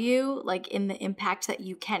value, like, in the impact that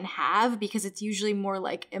you can have, because it's usually more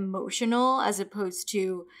like emotional, as opposed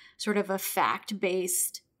to sort of a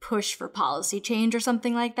fact-based push for policy change or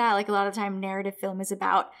something like that. Like, a lot of time narrative film is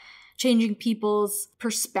about changing people's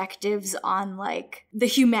perspectives on, like, the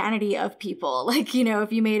humanity of people. Like,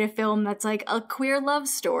 if you made a film that's like a queer love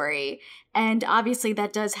story, and obviously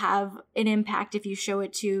that does have an impact if you show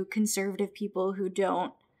it to conservative people who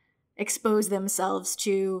don't expose themselves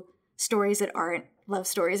to stories that aren't love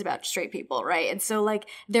stories about straight people, right? And so, like,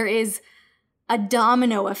 there is a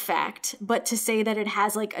domino effect, but to say that it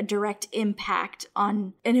has, like, a direct impact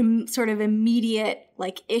on an sort of immediate,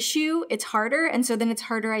 like, issue, it's harder. And so then it's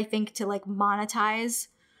harder, I think, to, like, monetize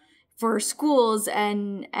for schools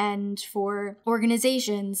and for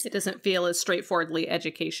organizations. It doesn't feel as straightforwardly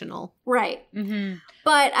educational. Right.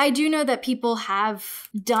 But I do know that people have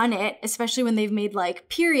done it, especially when they've made, like,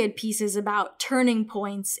 period pieces about turning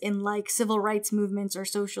points in, like, civil rights movements or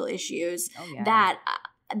social issues. Oh, yeah.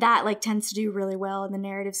 That like tends to do really well in the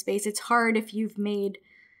narrative space. It's hard if you've made,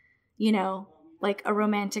 like, a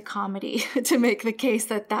romantic comedy to make the case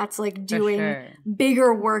that that's, like, doing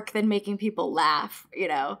bigger work than making people laugh,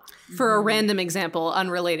 For a random example,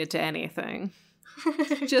 unrelated to anything.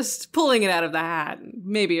 Just pulling it out of the hat.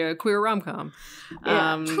 Maybe a queer rom-com.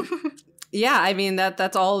 Yeah. Yeah, I mean,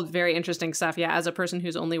 that's all very interesting stuff. Yeah, as a person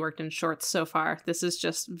who's only worked in shorts so far, this has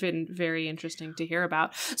just been very interesting to hear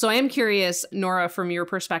about. So I am curious, Nora, from your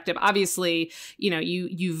perspective, obviously,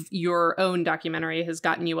 your own documentary has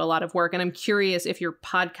gotten you a lot of work. And I'm curious if your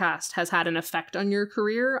podcast has had an effect on your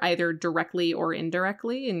career, either directly or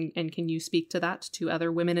indirectly. And can you speak to that to other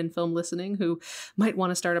women in film listening who might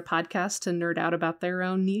want to start a podcast to nerd out about their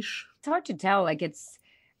own niche? It's hard to tell. Like,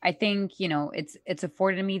 I think, it's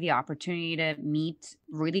afforded me the opportunity to meet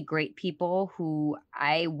really great people who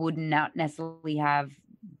I would not necessarily have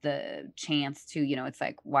the chance to, it's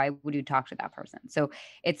like, why would you talk to that person? So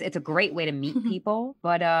it's a great way to meet people,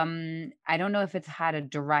 but I don't know if it's had a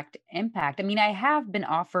direct impact. I mean, I have been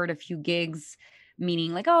offered a few gigs,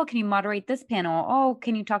 meaning like, oh, can you moderate this panel? Oh,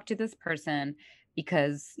 can you talk to this person?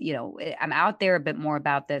 Because, I'm out there a bit more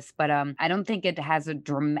about this, but I don't think it has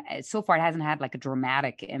so far it hasn't had, like, a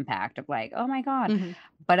dramatic impact of, like, oh my God.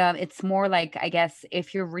 But it's more like, I guess,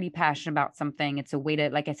 if you're really passionate about something, it's a way to,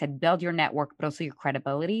 like I said, build your network, but also your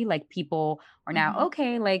credibility. Like, people are now,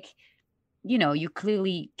 okay, like, you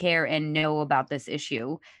clearly care and know about this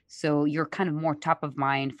issue. So you're kind of more top of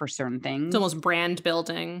mind for certain things. It's almost brand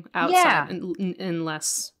building outside and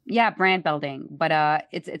less. Yeah, brand building. But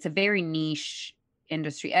it's a very niche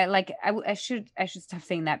industry. I should stop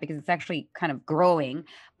saying that because it's actually kind of growing,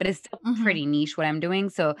 but it's still Mm-hmm. pretty niche what I'm doing.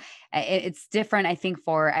 So it's different. I think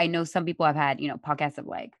I know some people have had, podcasts of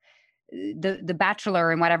like the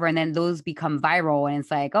Bachelor and whatever, and then those become viral and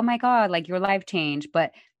it's like, oh my God, like your life changed.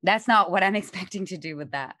 But that's not what I'm expecting to do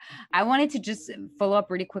with that. I wanted to just follow up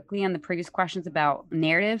really quickly on the previous questions about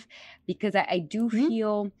narrative, because I do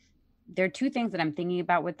feel there are two things that I'm thinking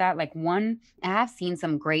about with that. Like one, I have seen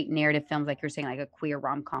some great narrative films, like you're saying, like a queer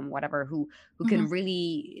rom-com, whatever, who Mm-hmm. can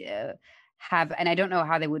really have, and I don't know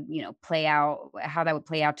how they would, play out, how that would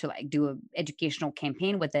play out to like do a educational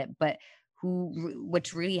campaign with it, but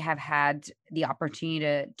which really have had the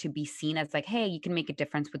opportunity to be seen as like, hey, you can make a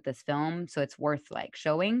difference with this film, so it's worth like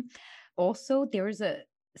showing. Also, there's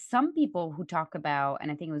some people who talk about,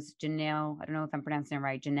 and I think it was Janelle, I don't know if I'm pronouncing it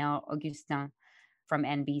right, Janelle Augustin from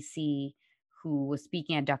NBC, who was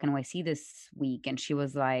speaking at Duck NYC this week. And she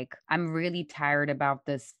was like, I'm really tired about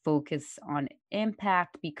this focus on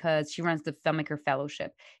impact, because she runs the Filmmaker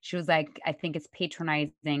Fellowship. She was like, I think it's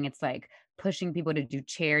patronizing. It's like pushing people to do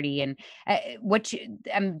charity. And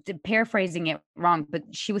I'm paraphrasing it wrong, but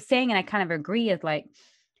she was saying, and I kind of agree, is like,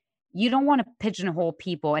 you don't want to pigeonhole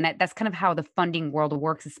people. And that's kind of how the funding world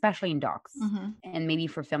works, especially in docs Mm-hmm. and maybe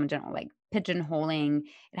for film in general, like pigeonholing.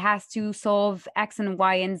 It has to solve X and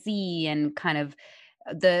Y and Z, and kind of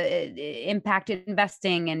the impact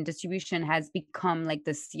investing and distribution has become like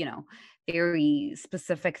this, very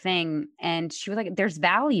specific thing. And she was like, there's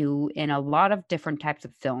value in a lot of different types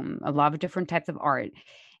of film, a lot of different types of art.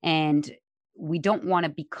 And we don't want to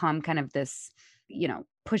become kind of this,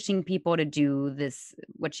 pushing people to do this,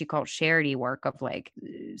 what she called charity work, of like,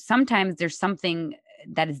 sometimes there's something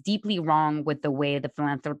that is deeply wrong with the way the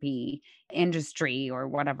philanthropy industry or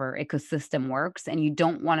whatever ecosystem works, and you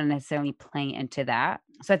don't want to necessarily play into that.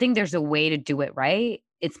 So I think there's a way to do it right.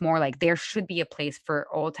 It's more like there should be a place for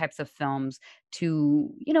all types of films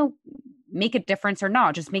to, make a difference or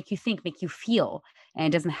not, just make you think, make you feel. And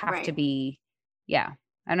it doesn't have to be, yeah.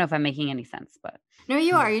 I don't know if I'm making any sense, but. No,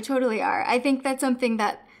 you are. You totally are. I think that's something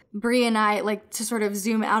that Brie and I like to sort of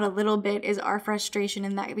zoom out a little bit, is our frustration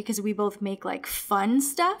in that, because we both make like fun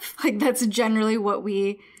stuff. Like that's generally what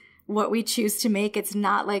we choose to make. It's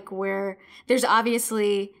not like where there's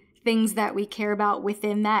obviously things that we care about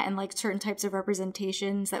within that, and like certain types of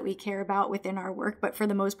representations that we care about within our work. But for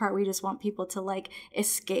the most part, we just want people to like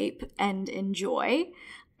escape and enjoy.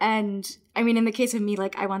 And I mean, in the case of me,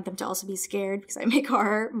 like I want them to also be scared because I make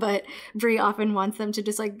horror, but Brie often wants them to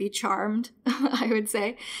just like be charmed, I would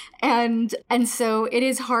say. And so it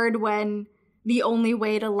is hard when the only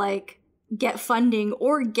way to like get funding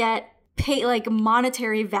or get pay like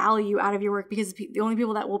monetary value out of your work, because the only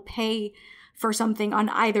people that will pay for something on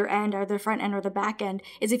either end, or the front end or the back end,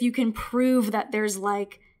 is if you can prove that there's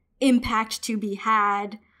like impact to be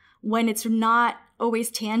had, when it's not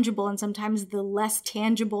always tangible. And sometimes the less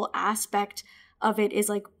tangible aspect of it is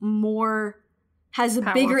like has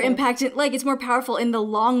a bigger impact. Like it's more powerful in the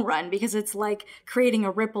long run, because it's like creating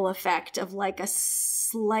a ripple effect of like a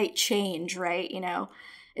slight change, right?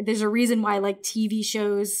 There's a reason why like TV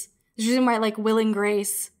shows, there's a reason why like Will and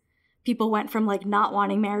Grace, people went from like not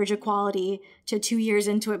wanting marriage equality to 2 years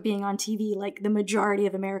into it being on TV, like the majority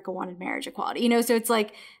of America wanted marriage equality, so it's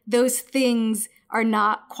like those things are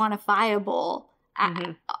not quantifiable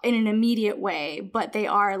in an immediate way, but they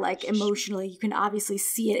are like emotionally, you can obviously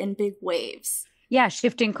see it in big waves. Yeah,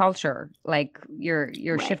 shifting culture. Like you're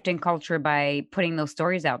right. Shifting culture by putting those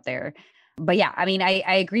stories out there. But yeah, I mean, I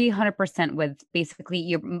agree 100% with basically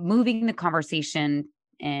you're moving the conversation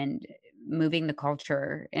and moving the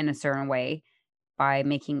culture in a certain way by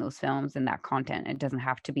making those films and that content. It doesn't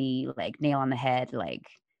have to be like nail on the head, like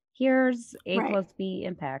here's A plus B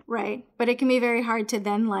impact. Right. But it can be very hard to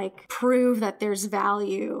then like prove that there's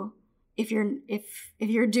value if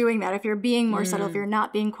you're doing that, if you're being more subtle, if you're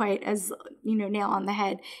not being quite as, nail on the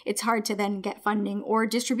head. It's hard to then get funding or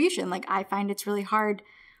distribution. Like I find it's really hard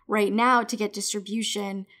right now to get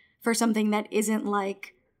distribution for something that isn't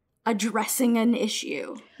like addressing an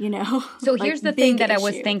issue, So like here's the thing that I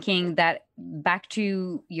was thinking, that back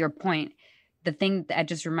to your point, the thing that I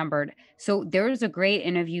just remembered. So there was a great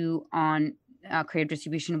interview on creative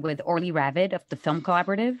distribution with Orly Ravid of the Film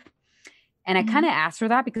Collaborative. And I kind of asked her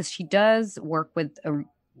that because she does work with a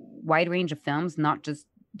wide range of films, not just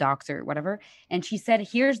docs or whatever. And she said,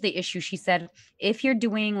 here's the issue. She said, if you're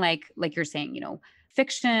doing like you're saying,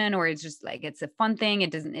 fiction, or it's just like it's a fun thing,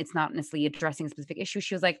 it's not necessarily addressing a specific issue.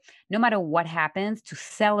 She was like, no matter what happens, to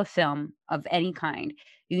sell a film of any kind,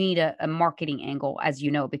 you need a marketing angle, as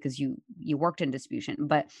because you worked in distribution.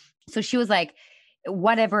 But so she was like,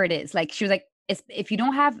 whatever it is, like she was like, if you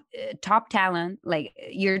don't have top talent, like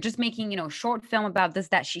you're just making, short film about this,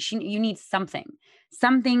 that you need something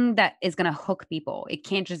that is going to hook people. It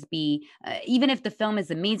can't just be, even if the film is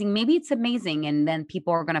amazing, maybe it's amazing and then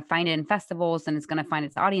people are going to find it in festivals and it's going to find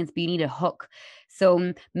its audience, but you need a hook.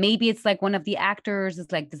 So maybe it's like one of the actors is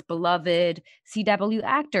like this beloved CW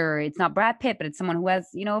actor. It's not Brad Pitt, but it's someone who has,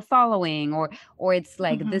 a following, or it's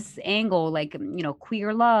like this angle, like,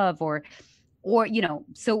 queer love or,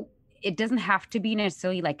 so it doesn't have to be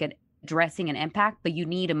necessarily like addressing an impact, but you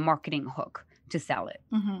need a marketing hook to sell it.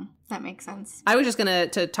 That makes sense. I was just going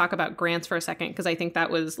to talk about grants for a second, because I think that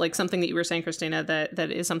was like something that you were saying, Christina, that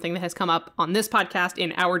is something that has come up on this podcast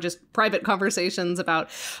in our just private conversations about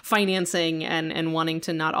financing and wanting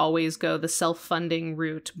to not always go the self-funding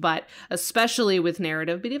route, but especially with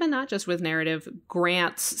narrative, but even not just with narrative,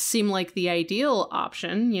 grants seem like the ideal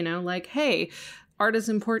option, like, hey, art is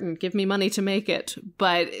important. Give me money to make it.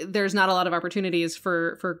 But there's not a lot of opportunities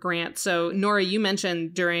for grants. So Nora, you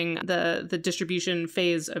mentioned during the distribution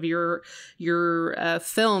phase of your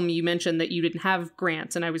film, you mentioned that you didn't have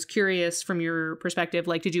grants. And I was curious from your perspective,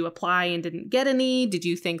 like, did you apply and didn't get any? Did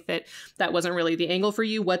you think that wasn't really the angle for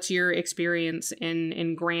you? What's your experience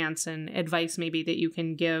in grants and advice maybe that you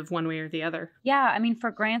can give one way or the other? Yeah, I mean,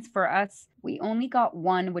 for grants for us, we only got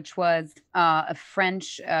one, which was a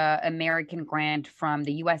French American grant from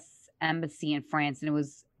the U.S. Embassy in France. And it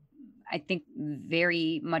was, I think,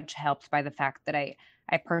 very much helped by the fact that I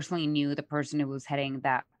personally knew the person who was heading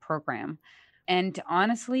that program. And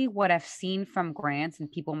honestly, what I've seen from grants,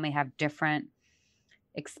 and people may have different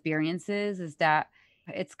experiences, is that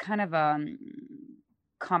it's kind of a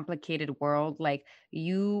complicated world. Like,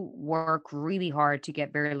 you work really hard to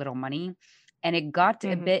get very little money. And it got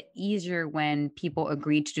a bit easier when people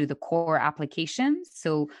agreed to do the core applications.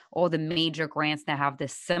 So all the major grants now have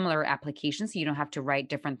this similar application, so you don't have to write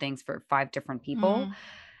different things for 5 different people.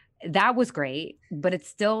 That was great, but it's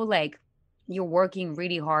still like you're working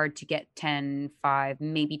really hard to get 10, 5,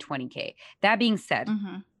 maybe 20K. That being said,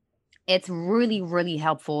 it's really, really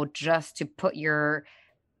helpful just to put your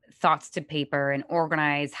thoughts to paper and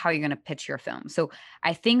organize how you're going to pitch your film. So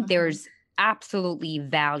I think there's absolutely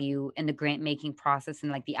value in the grant making process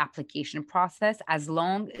and like the application process, as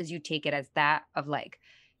long as you take it as that of like,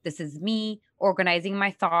 this is me organizing my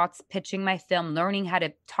thoughts, pitching my film, learning how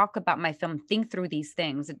to talk about my film, think through these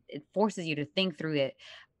things. It forces you to think through it.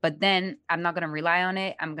 But then I'm not going to rely on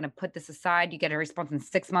it. I'm going to put this aside. You get a response in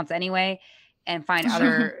 6 months anyway, and find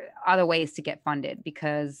other ways to get funded,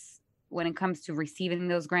 because when it comes to receiving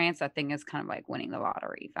those grants, I think it's kind of like winning the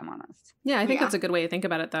lottery, if I'm honest. Yeah, I think that's a good way to think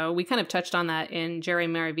about it, though. We kind of touched on that in Jerry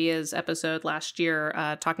Marivia's episode last year,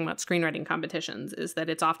 talking about screenwriting competitions, is that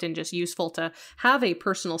it's often just useful to have a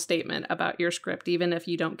personal statement about your script, even if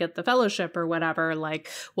you don't get the fellowship or whatever. Like,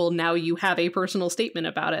 well, now you have a personal statement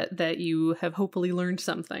about it that you have hopefully learned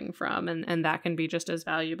something from, and that can be just as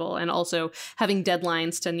valuable. And also having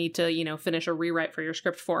deadlines to need to, finish a rewrite for your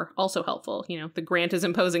script for, also helpful. The grant is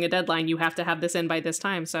imposing a deadline. You have to have this in by this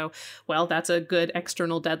time. So, well, that's a good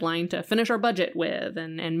external deadline to finish our budget with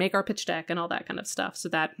and make our pitch deck and all that kind of stuff. So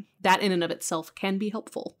that in and of itself can be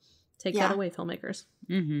helpful. Take that away, filmmakers.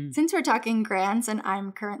 Since we're talking grants, and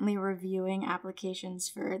I'm currently reviewing applications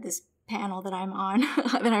for this panel that I'm on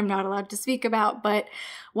that I'm not allowed to speak about, but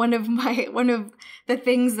one of the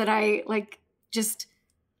things that I like, just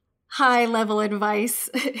high level advice,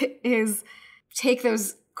 is take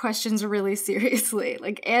those questions really seriously.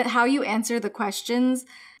 Like, how you answer the questions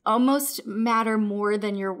almost matter more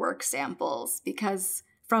than your work samples, because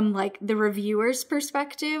from like the reviewer's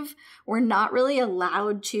perspective, we're not really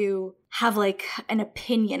allowed to have like an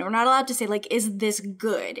opinion. We're not allowed to say like, is this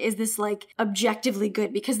good? Is this like objectively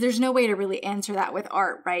good? Because there's no way to really answer that with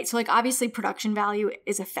art, right? So like, obviously production value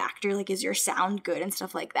is a factor, like, is your sound good and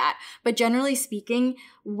stuff like that. But generally speaking,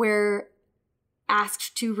 we're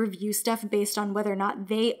asked to review stuff based on whether or not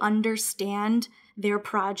they understand their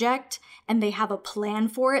project and they have a plan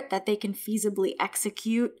for it that they can feasibly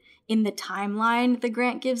execute in the timeline the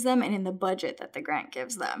grant gives them and in the budget that the grant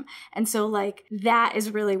gives them. And so like, that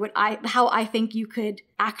is really how I think you could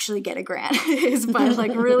actually get a grant is by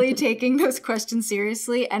like really taking those questions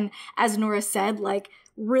seriously. And as Nora said, like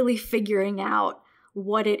really figuring out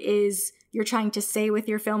what it is you're trying to say with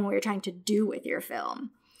your film, what you're trying to do with your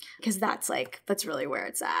film. Because that's really where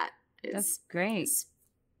it's at. That's great.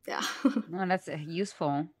 Yeah. No, that's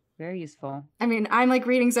useful. Very useful. I mean, I'm like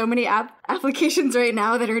reading so many applications right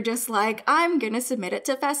now that are just like, I'm going to submit it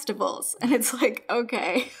to festivals. And it's like,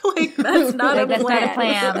 okay, like that's not a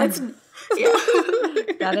plan. Yeah.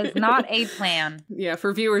 That is not a plan. Yeah,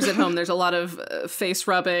 for viewers at home, there's a lot of face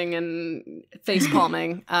rubbing and face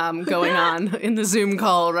palming going on in the Zoom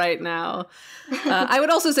call right now. I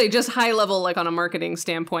would also say just high level, like on a marketing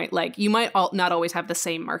standpoint, like you might not always have the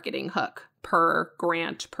same marketing hook per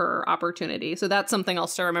grant, per opportunity. So that's something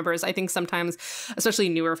else to remember is I think sometimes, especially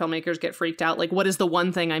newer filmmakers get freaked out, like what is the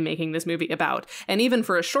one thing I'm making this movie about? And even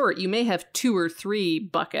for a short, you may have 2 or 3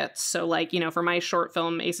 buckets. So like, for my short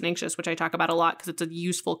film, Ace and Anxious, which I talk about a lot because it's a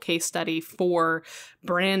useful case study for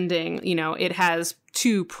branding, it has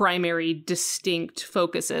 2 primary distinct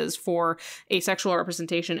focuses for asexual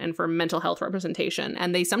representation and for mental health representation.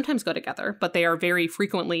 And they sometimes go together, but they are very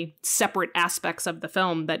frequently separate aspects of the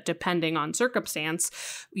film that, depending on circumstance,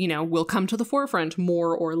 will come to the forefront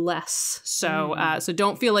more or less. So, so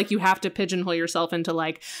don't feel like you have to pigeonhole yourself into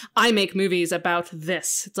like, I make movies about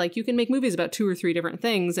this. It's like you can make movies about 2 or 3 different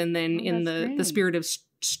things. And then in the spirit of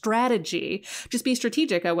strategy, just be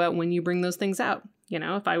strategic about when you bring those things out.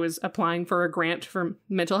 If I was applying for a grant for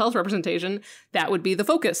mental health representation, that would be the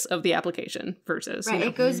focus of the application versus. Right.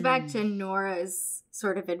 It goes back to Nora's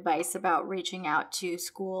sort of advice about reaching out to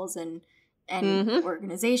schools and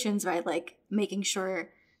organizations, right? Like making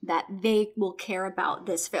sure that they will care about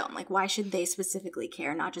this film. Like, why should they specifically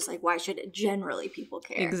care? Not just like, why should generally people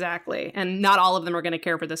care? Exactly. And not all of them are going to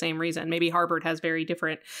care for the same reason. Maybe Harvard has very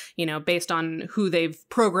different, based on who they've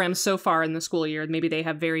programmed so far in the school year, maybe they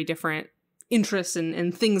have very different interests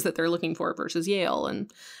and things that they're looking for versus Yale.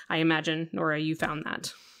 And I imagine, Nora, you found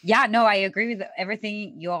that. Yeah, no, I agree with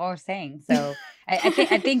everything you all are saying. So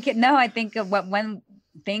I think one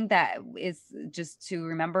thing that is just to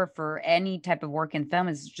remember for any type of work in film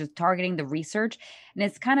is just targeting the research. And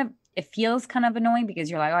it feels kind of annoying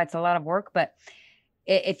because you're like, oh, it's a lot of work. But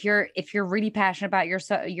if you're really passionate about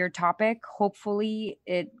your topic, hopefully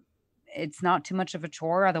it's not too much of a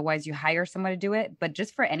chore. Otherwise you hire someone to do it. But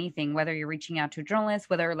just for anything, whether you're reaching out to a journalist,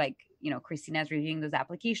 whether like, Christina's reviewing those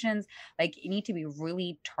applications, like you need to be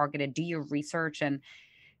really targeted, do your research. And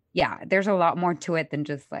yeah, there's a lot more to it than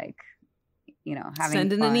just like, having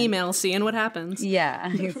send in fun. An email, seeing what happens.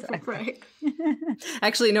 Yeah, exactly. Right.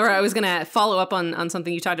 Actually, Nora, I was going to follow up on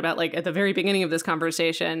something you talked about, like at the very beginning of this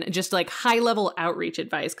conversation, just like high level outreach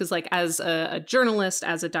advice. Because like as a journalist,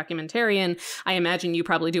 as a documentarian, I imagine you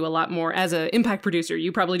probably do a lot more, as an impact producer,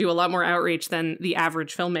 you probably do a lot more outreach than the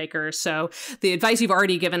average filmmaker. So the advice you've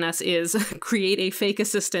already given us is create a fake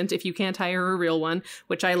assistant if you can't hire a real one,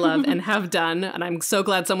 which I love and have done. And I'm so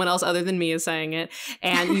glad someone else other than me is saying it.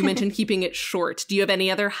 And you mentioned keeping it short. Do you have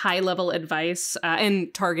any other high level advice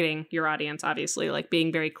and targeting your audience, obviously, like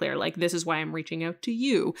being very clear, like this is why I'm reaching out to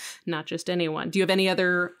you, not just anyone. Do you have any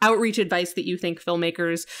other outreach advice that you think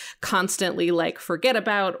filmmakers constantly like forget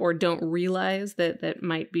about or don't realize that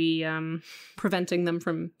might be preventing them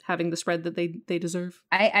from having the spread that they deserve?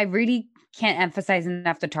 I really can't emphasize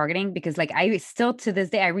enough the targeting because like I still to this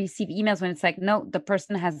day, I receive emails when it's like, no, the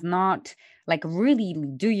person has not like really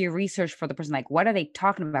do your research for the person. Like, what are they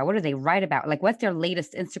talking about? What do they write about? Like, what's their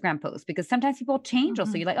latest Instagram post? Because sometimes people change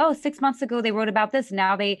also. You're like, oh, 6 months ago, they wrote about this.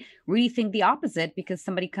 Now they really think the opposite because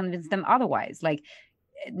somebody convinced them otherwise. Like,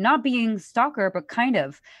 not being stalker, but kind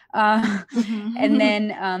of. And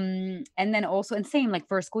then also, and same, like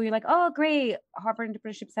for a school, you're like, oh, great, Harvard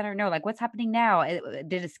Entrepreneurship Center. No, like what's happening now?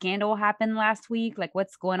 Did a scandal happen last week? Like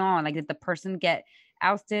what's going on? Like did the person get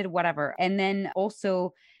ousted? Whatever. And then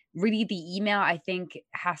also really the email, I think,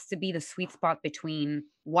 has to be the sweet spot between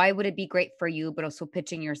why would it be great for you, but also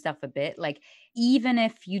pitching yourself a bit. Like, even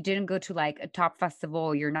if you didn't go to like a top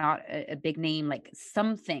festival, you're not a big name, like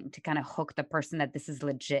something to kind of hook the person that this is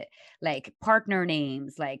legit, like partner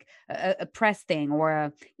names, like a press thing,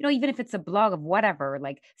 or even if it's a blog of whatever,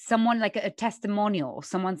 like someone, like a testimonial,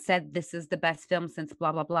 someone said this is the best film since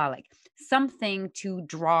blah, blah, blah, like something to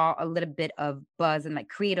draw a little bit of buzz and like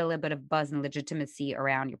create a little bit of buzz and legitimacy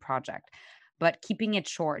around your project, but keeping it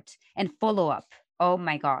short and follow up. Oh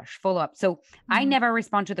my gosh, follow up. So I never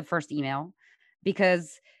respond to the first email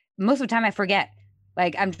because most of the time I forget.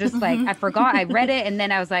 Like, I'm just like, I forgot, I read it. And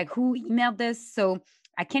then I was like, who emailed this? So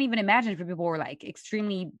I can't even imagine if people who are like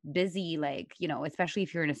extremely busy, like, especially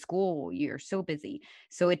if you're in a school, you're so busy.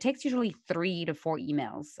 So it takes usually 3 to 4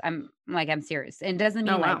 emails. I'm serious. And it doesn't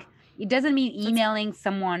mean it doesn't mean emailing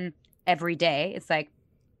someone every day. It's like,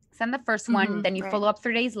 send the first one, then you follow up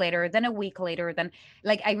 3 days later, then a week later, then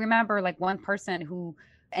like, I remember like one person who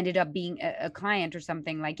ended up being a client or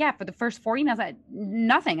something, like, yeah, for the first 4 emails,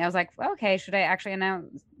 nothing. I was like, okay, should I actually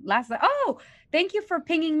announce oh, thank you for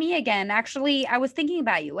pinging me again. Actually, I was thinking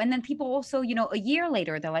about you. And then people also, a year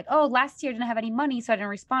later, they're like, oh, last year I didn't have any money, so I didn't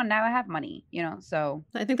respond. Now I have money, so.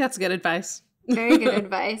 I think that's good advice. Very good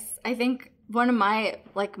advice. I think one of my,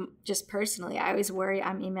 like, just personally, I always worry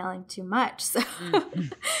I'm emailing too much. So, so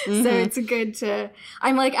it's good to,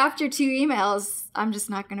 I'm like, after 2 emails, I'm just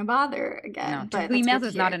not going to bother again. No, but 2 emails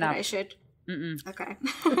is not enough. I should. Okay.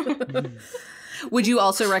 Would you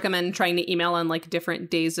also recommend trying to email on like different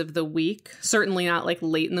days of the week? Certainly not like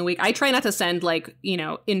late in the week. I try not to send like,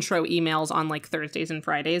 intro emails on like Thursdays and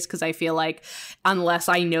Fridays because I feel like unless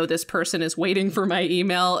I know this person is waiting for my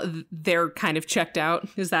email, they're kind of checked out.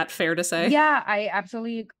 Is that fair to say? Yeah, I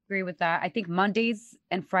absolutely agree with that. I think Mondays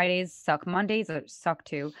and Fridays suck. Mondays suck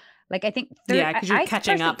too. Like, I think because you're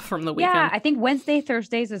catching up from the weekend. Yeah, I think Wednesday,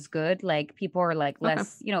 Thursdays is good. Like, people are like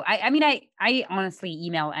less, I mean, I honestly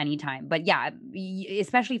email anytime, but yeah,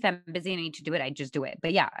 especially if I'm busy and I need to do it, I just do it.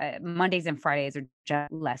 But yeah, Mondays and Fridays are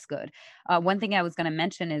just less good. One thing I was going to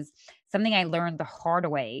mention is something I learned the hard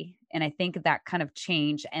way. And I think that kind of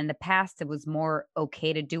changed. In the past, it was more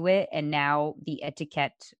okay to do it. And now the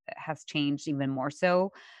etiquette has changed even more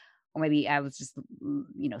so. Or maybe I was just,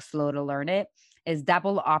 slow to learn it, is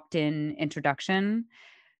double opt-in introduction.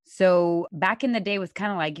 So back in the day, it was kind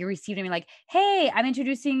of like you received me like, hey, I'm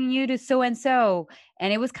introducing you to so-and-so.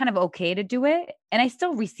 And it was kind of okay to do it. And I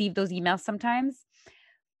still receive those emails sometimes.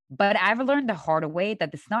 But I've learned the hard way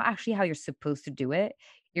that it's not actually how you're supposed to do it.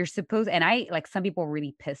 You're supposed, and I, like, some people were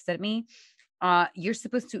really pissed at me. You're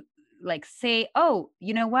supposed to like say, oh,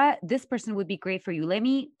 you know what? This person would be great for you. Let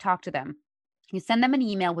me talk to them. You send them an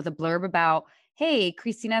email with a blurb about, hey,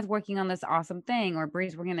 Christina's working on this awesome thing, or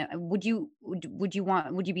Bree's working on it. Would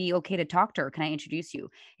you be okay to talk to her? Can I introduce you?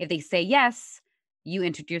 If they say yes, you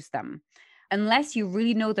introduce them. Unless you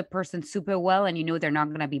really know the person super well and you know they're not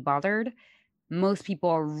going to be bothered, most people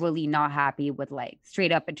are really not happy with like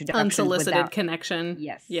straight up introduction. Unsolicited connection.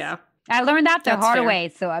 Yes. Yeah. I learned that the hard fair. way.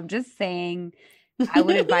 So I'm just saying I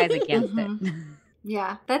would advise against it.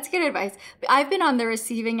 Yeah, that's good advice. I've been on the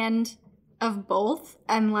receiving end of both,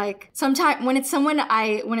 and like sometimes when it's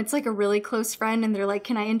when it's like a really close friend and they're like,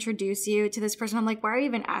 can I introduce you to this person, I'm like, why are you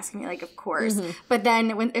even asking me? Like, of course. But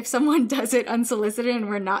then if someone does it unsolicited and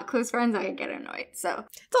we're not close friends, I get annoyed. So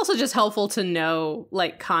it's also just helpful to know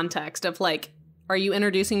like context of like, are you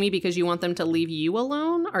introducing me because you want them to leave you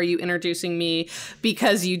alone? Are you introducing me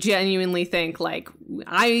because you genuinely think like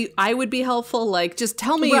I would be helpful? Like, just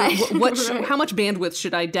tell me how much bandwidth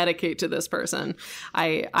should I dedicate to this person?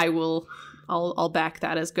 I'll back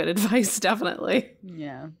that as good advice, definitely.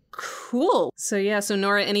 Yeah. Cool. So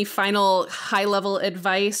Nora, any final high-level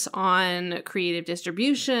advice on creative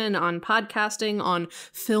distribution, on podcasting, on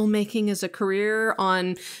filmmaking as a career,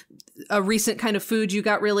 on a recent kind of food you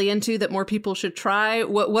got really into that more people should try?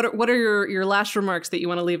 What are your last remarks that you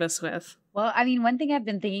want to leave us with? Well, I mean, one thing I've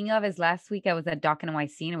been thinking of is last week I was at Doc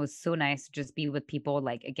NYC and it was so nice to just be with people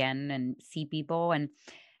like again and see people. And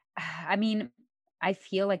I mean, I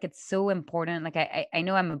feel like it's so important. Like I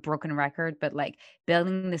know I'm a broken record, but like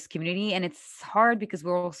building this community, and it's hard because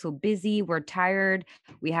we're all so busy, we're tired,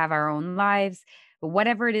 we have our own lives. But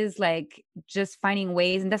whatever it is, like just finding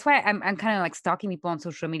ways. And that's why I'm kind of like stalking people on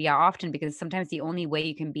social media often, because sometimes the only way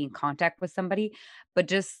you can be in contact with somebody,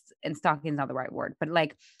 and stalking is not the right word, but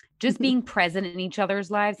like just being present in each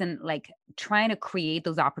other's lives and like trying to create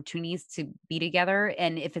those opportunities to be together.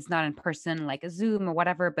 And if it's not in person, like a Zoom or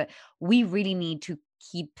whatever, but we really need to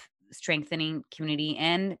keep strengthening community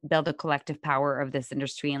and build a collective power of this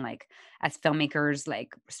industry. And like, as filmmakers,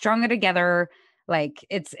 like stronger together, like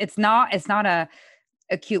it's not a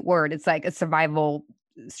cute word. It's like a survival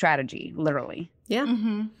strategy, literally. Yeah.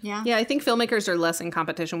 Yeah. Yeah. I think filmmakers are less in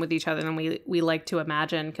competition with each other than we like to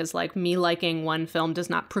imagine, because like me liking one film does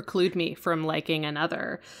not preclude me from liking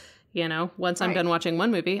another. Once I'm done watching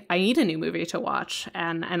one movie, I need a new movie to watch.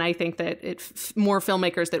 And I think that more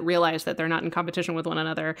filmmakers that realize that they're not in competition with one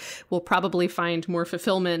another will probably find more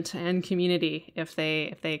fulfillment and community if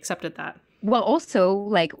they accepted that. Well, also,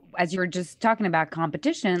 like, as you were just talking about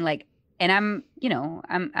competition, like, and I'm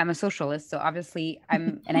a socialist. So obviously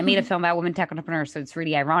and I made a film about women tech entrepreneurs. So it's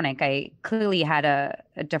really ironic. I clearly had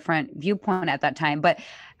a different viewpoint at that time, but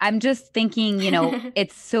I'm just thinking,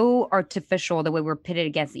 it's so artificial the way we're pitted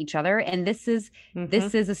against each other. And this is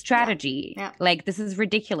a strategy. Yeah. Like, this is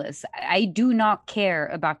ridiculous. I do not care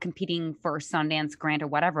about competing for a Sundance grant or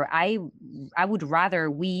whatever. I would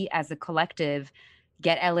rather we as a collective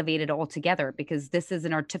get elevated all together, because this is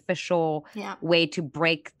an artificial way to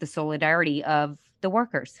break the solidarity of the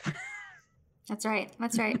workers. That's right.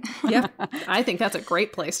 That's right. Yeah, I think that's a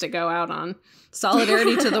great place to go out on.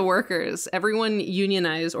 Solidarity to the workers. Everyone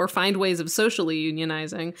unionize or find ways of socially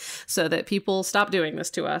unionizing so that people stop doing this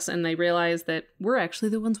to us and they realize that we're actually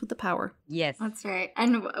the ones with the power. Yes. That's right.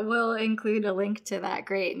 And we'll include a link to that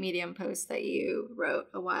great Medium post that you wrote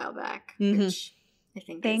a while back, which I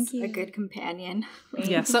think is a good companion.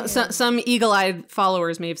 Yeah, some eagle-eyed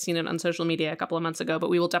followers may have seen it on social media a couple of months ago, but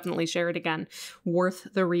we will definitely share it again. Worth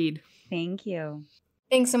the read. Thank you.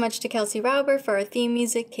 Thanks so much to Kelsey Rauber for our theme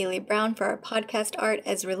music, Kaylee Brown for our podcast art,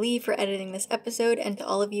 Ezra Lee for editing this episode, and to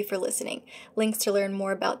all of you for listening. Links to learn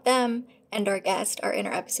more about them and our guest are in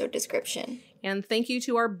our episode description. And thank you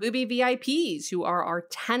to our booby VIPs who are our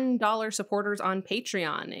 $10 supporters on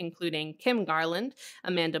Patreon, including Kim Garland,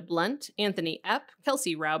 Amanda Blunt, Anthony Epp,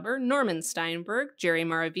 Kelsey Rauber, Norman Steinberg, Jerry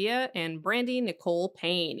Maravilla, and Brandy Nicole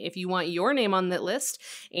Payne. If you want your name on that list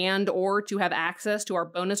and or to have access to our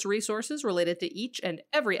bonus resources related to each and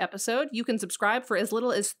every episode, you can subscribe for as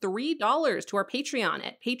little as $3 to our Patreon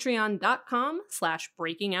at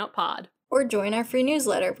patreon.com/breakingoutpod. Or join our free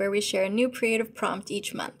newsletter where we share a new creative prompt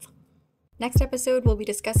each month. Next episode, we'll be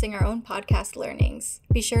discussing our own podcast learnings.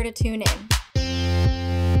 Be sure to tune in.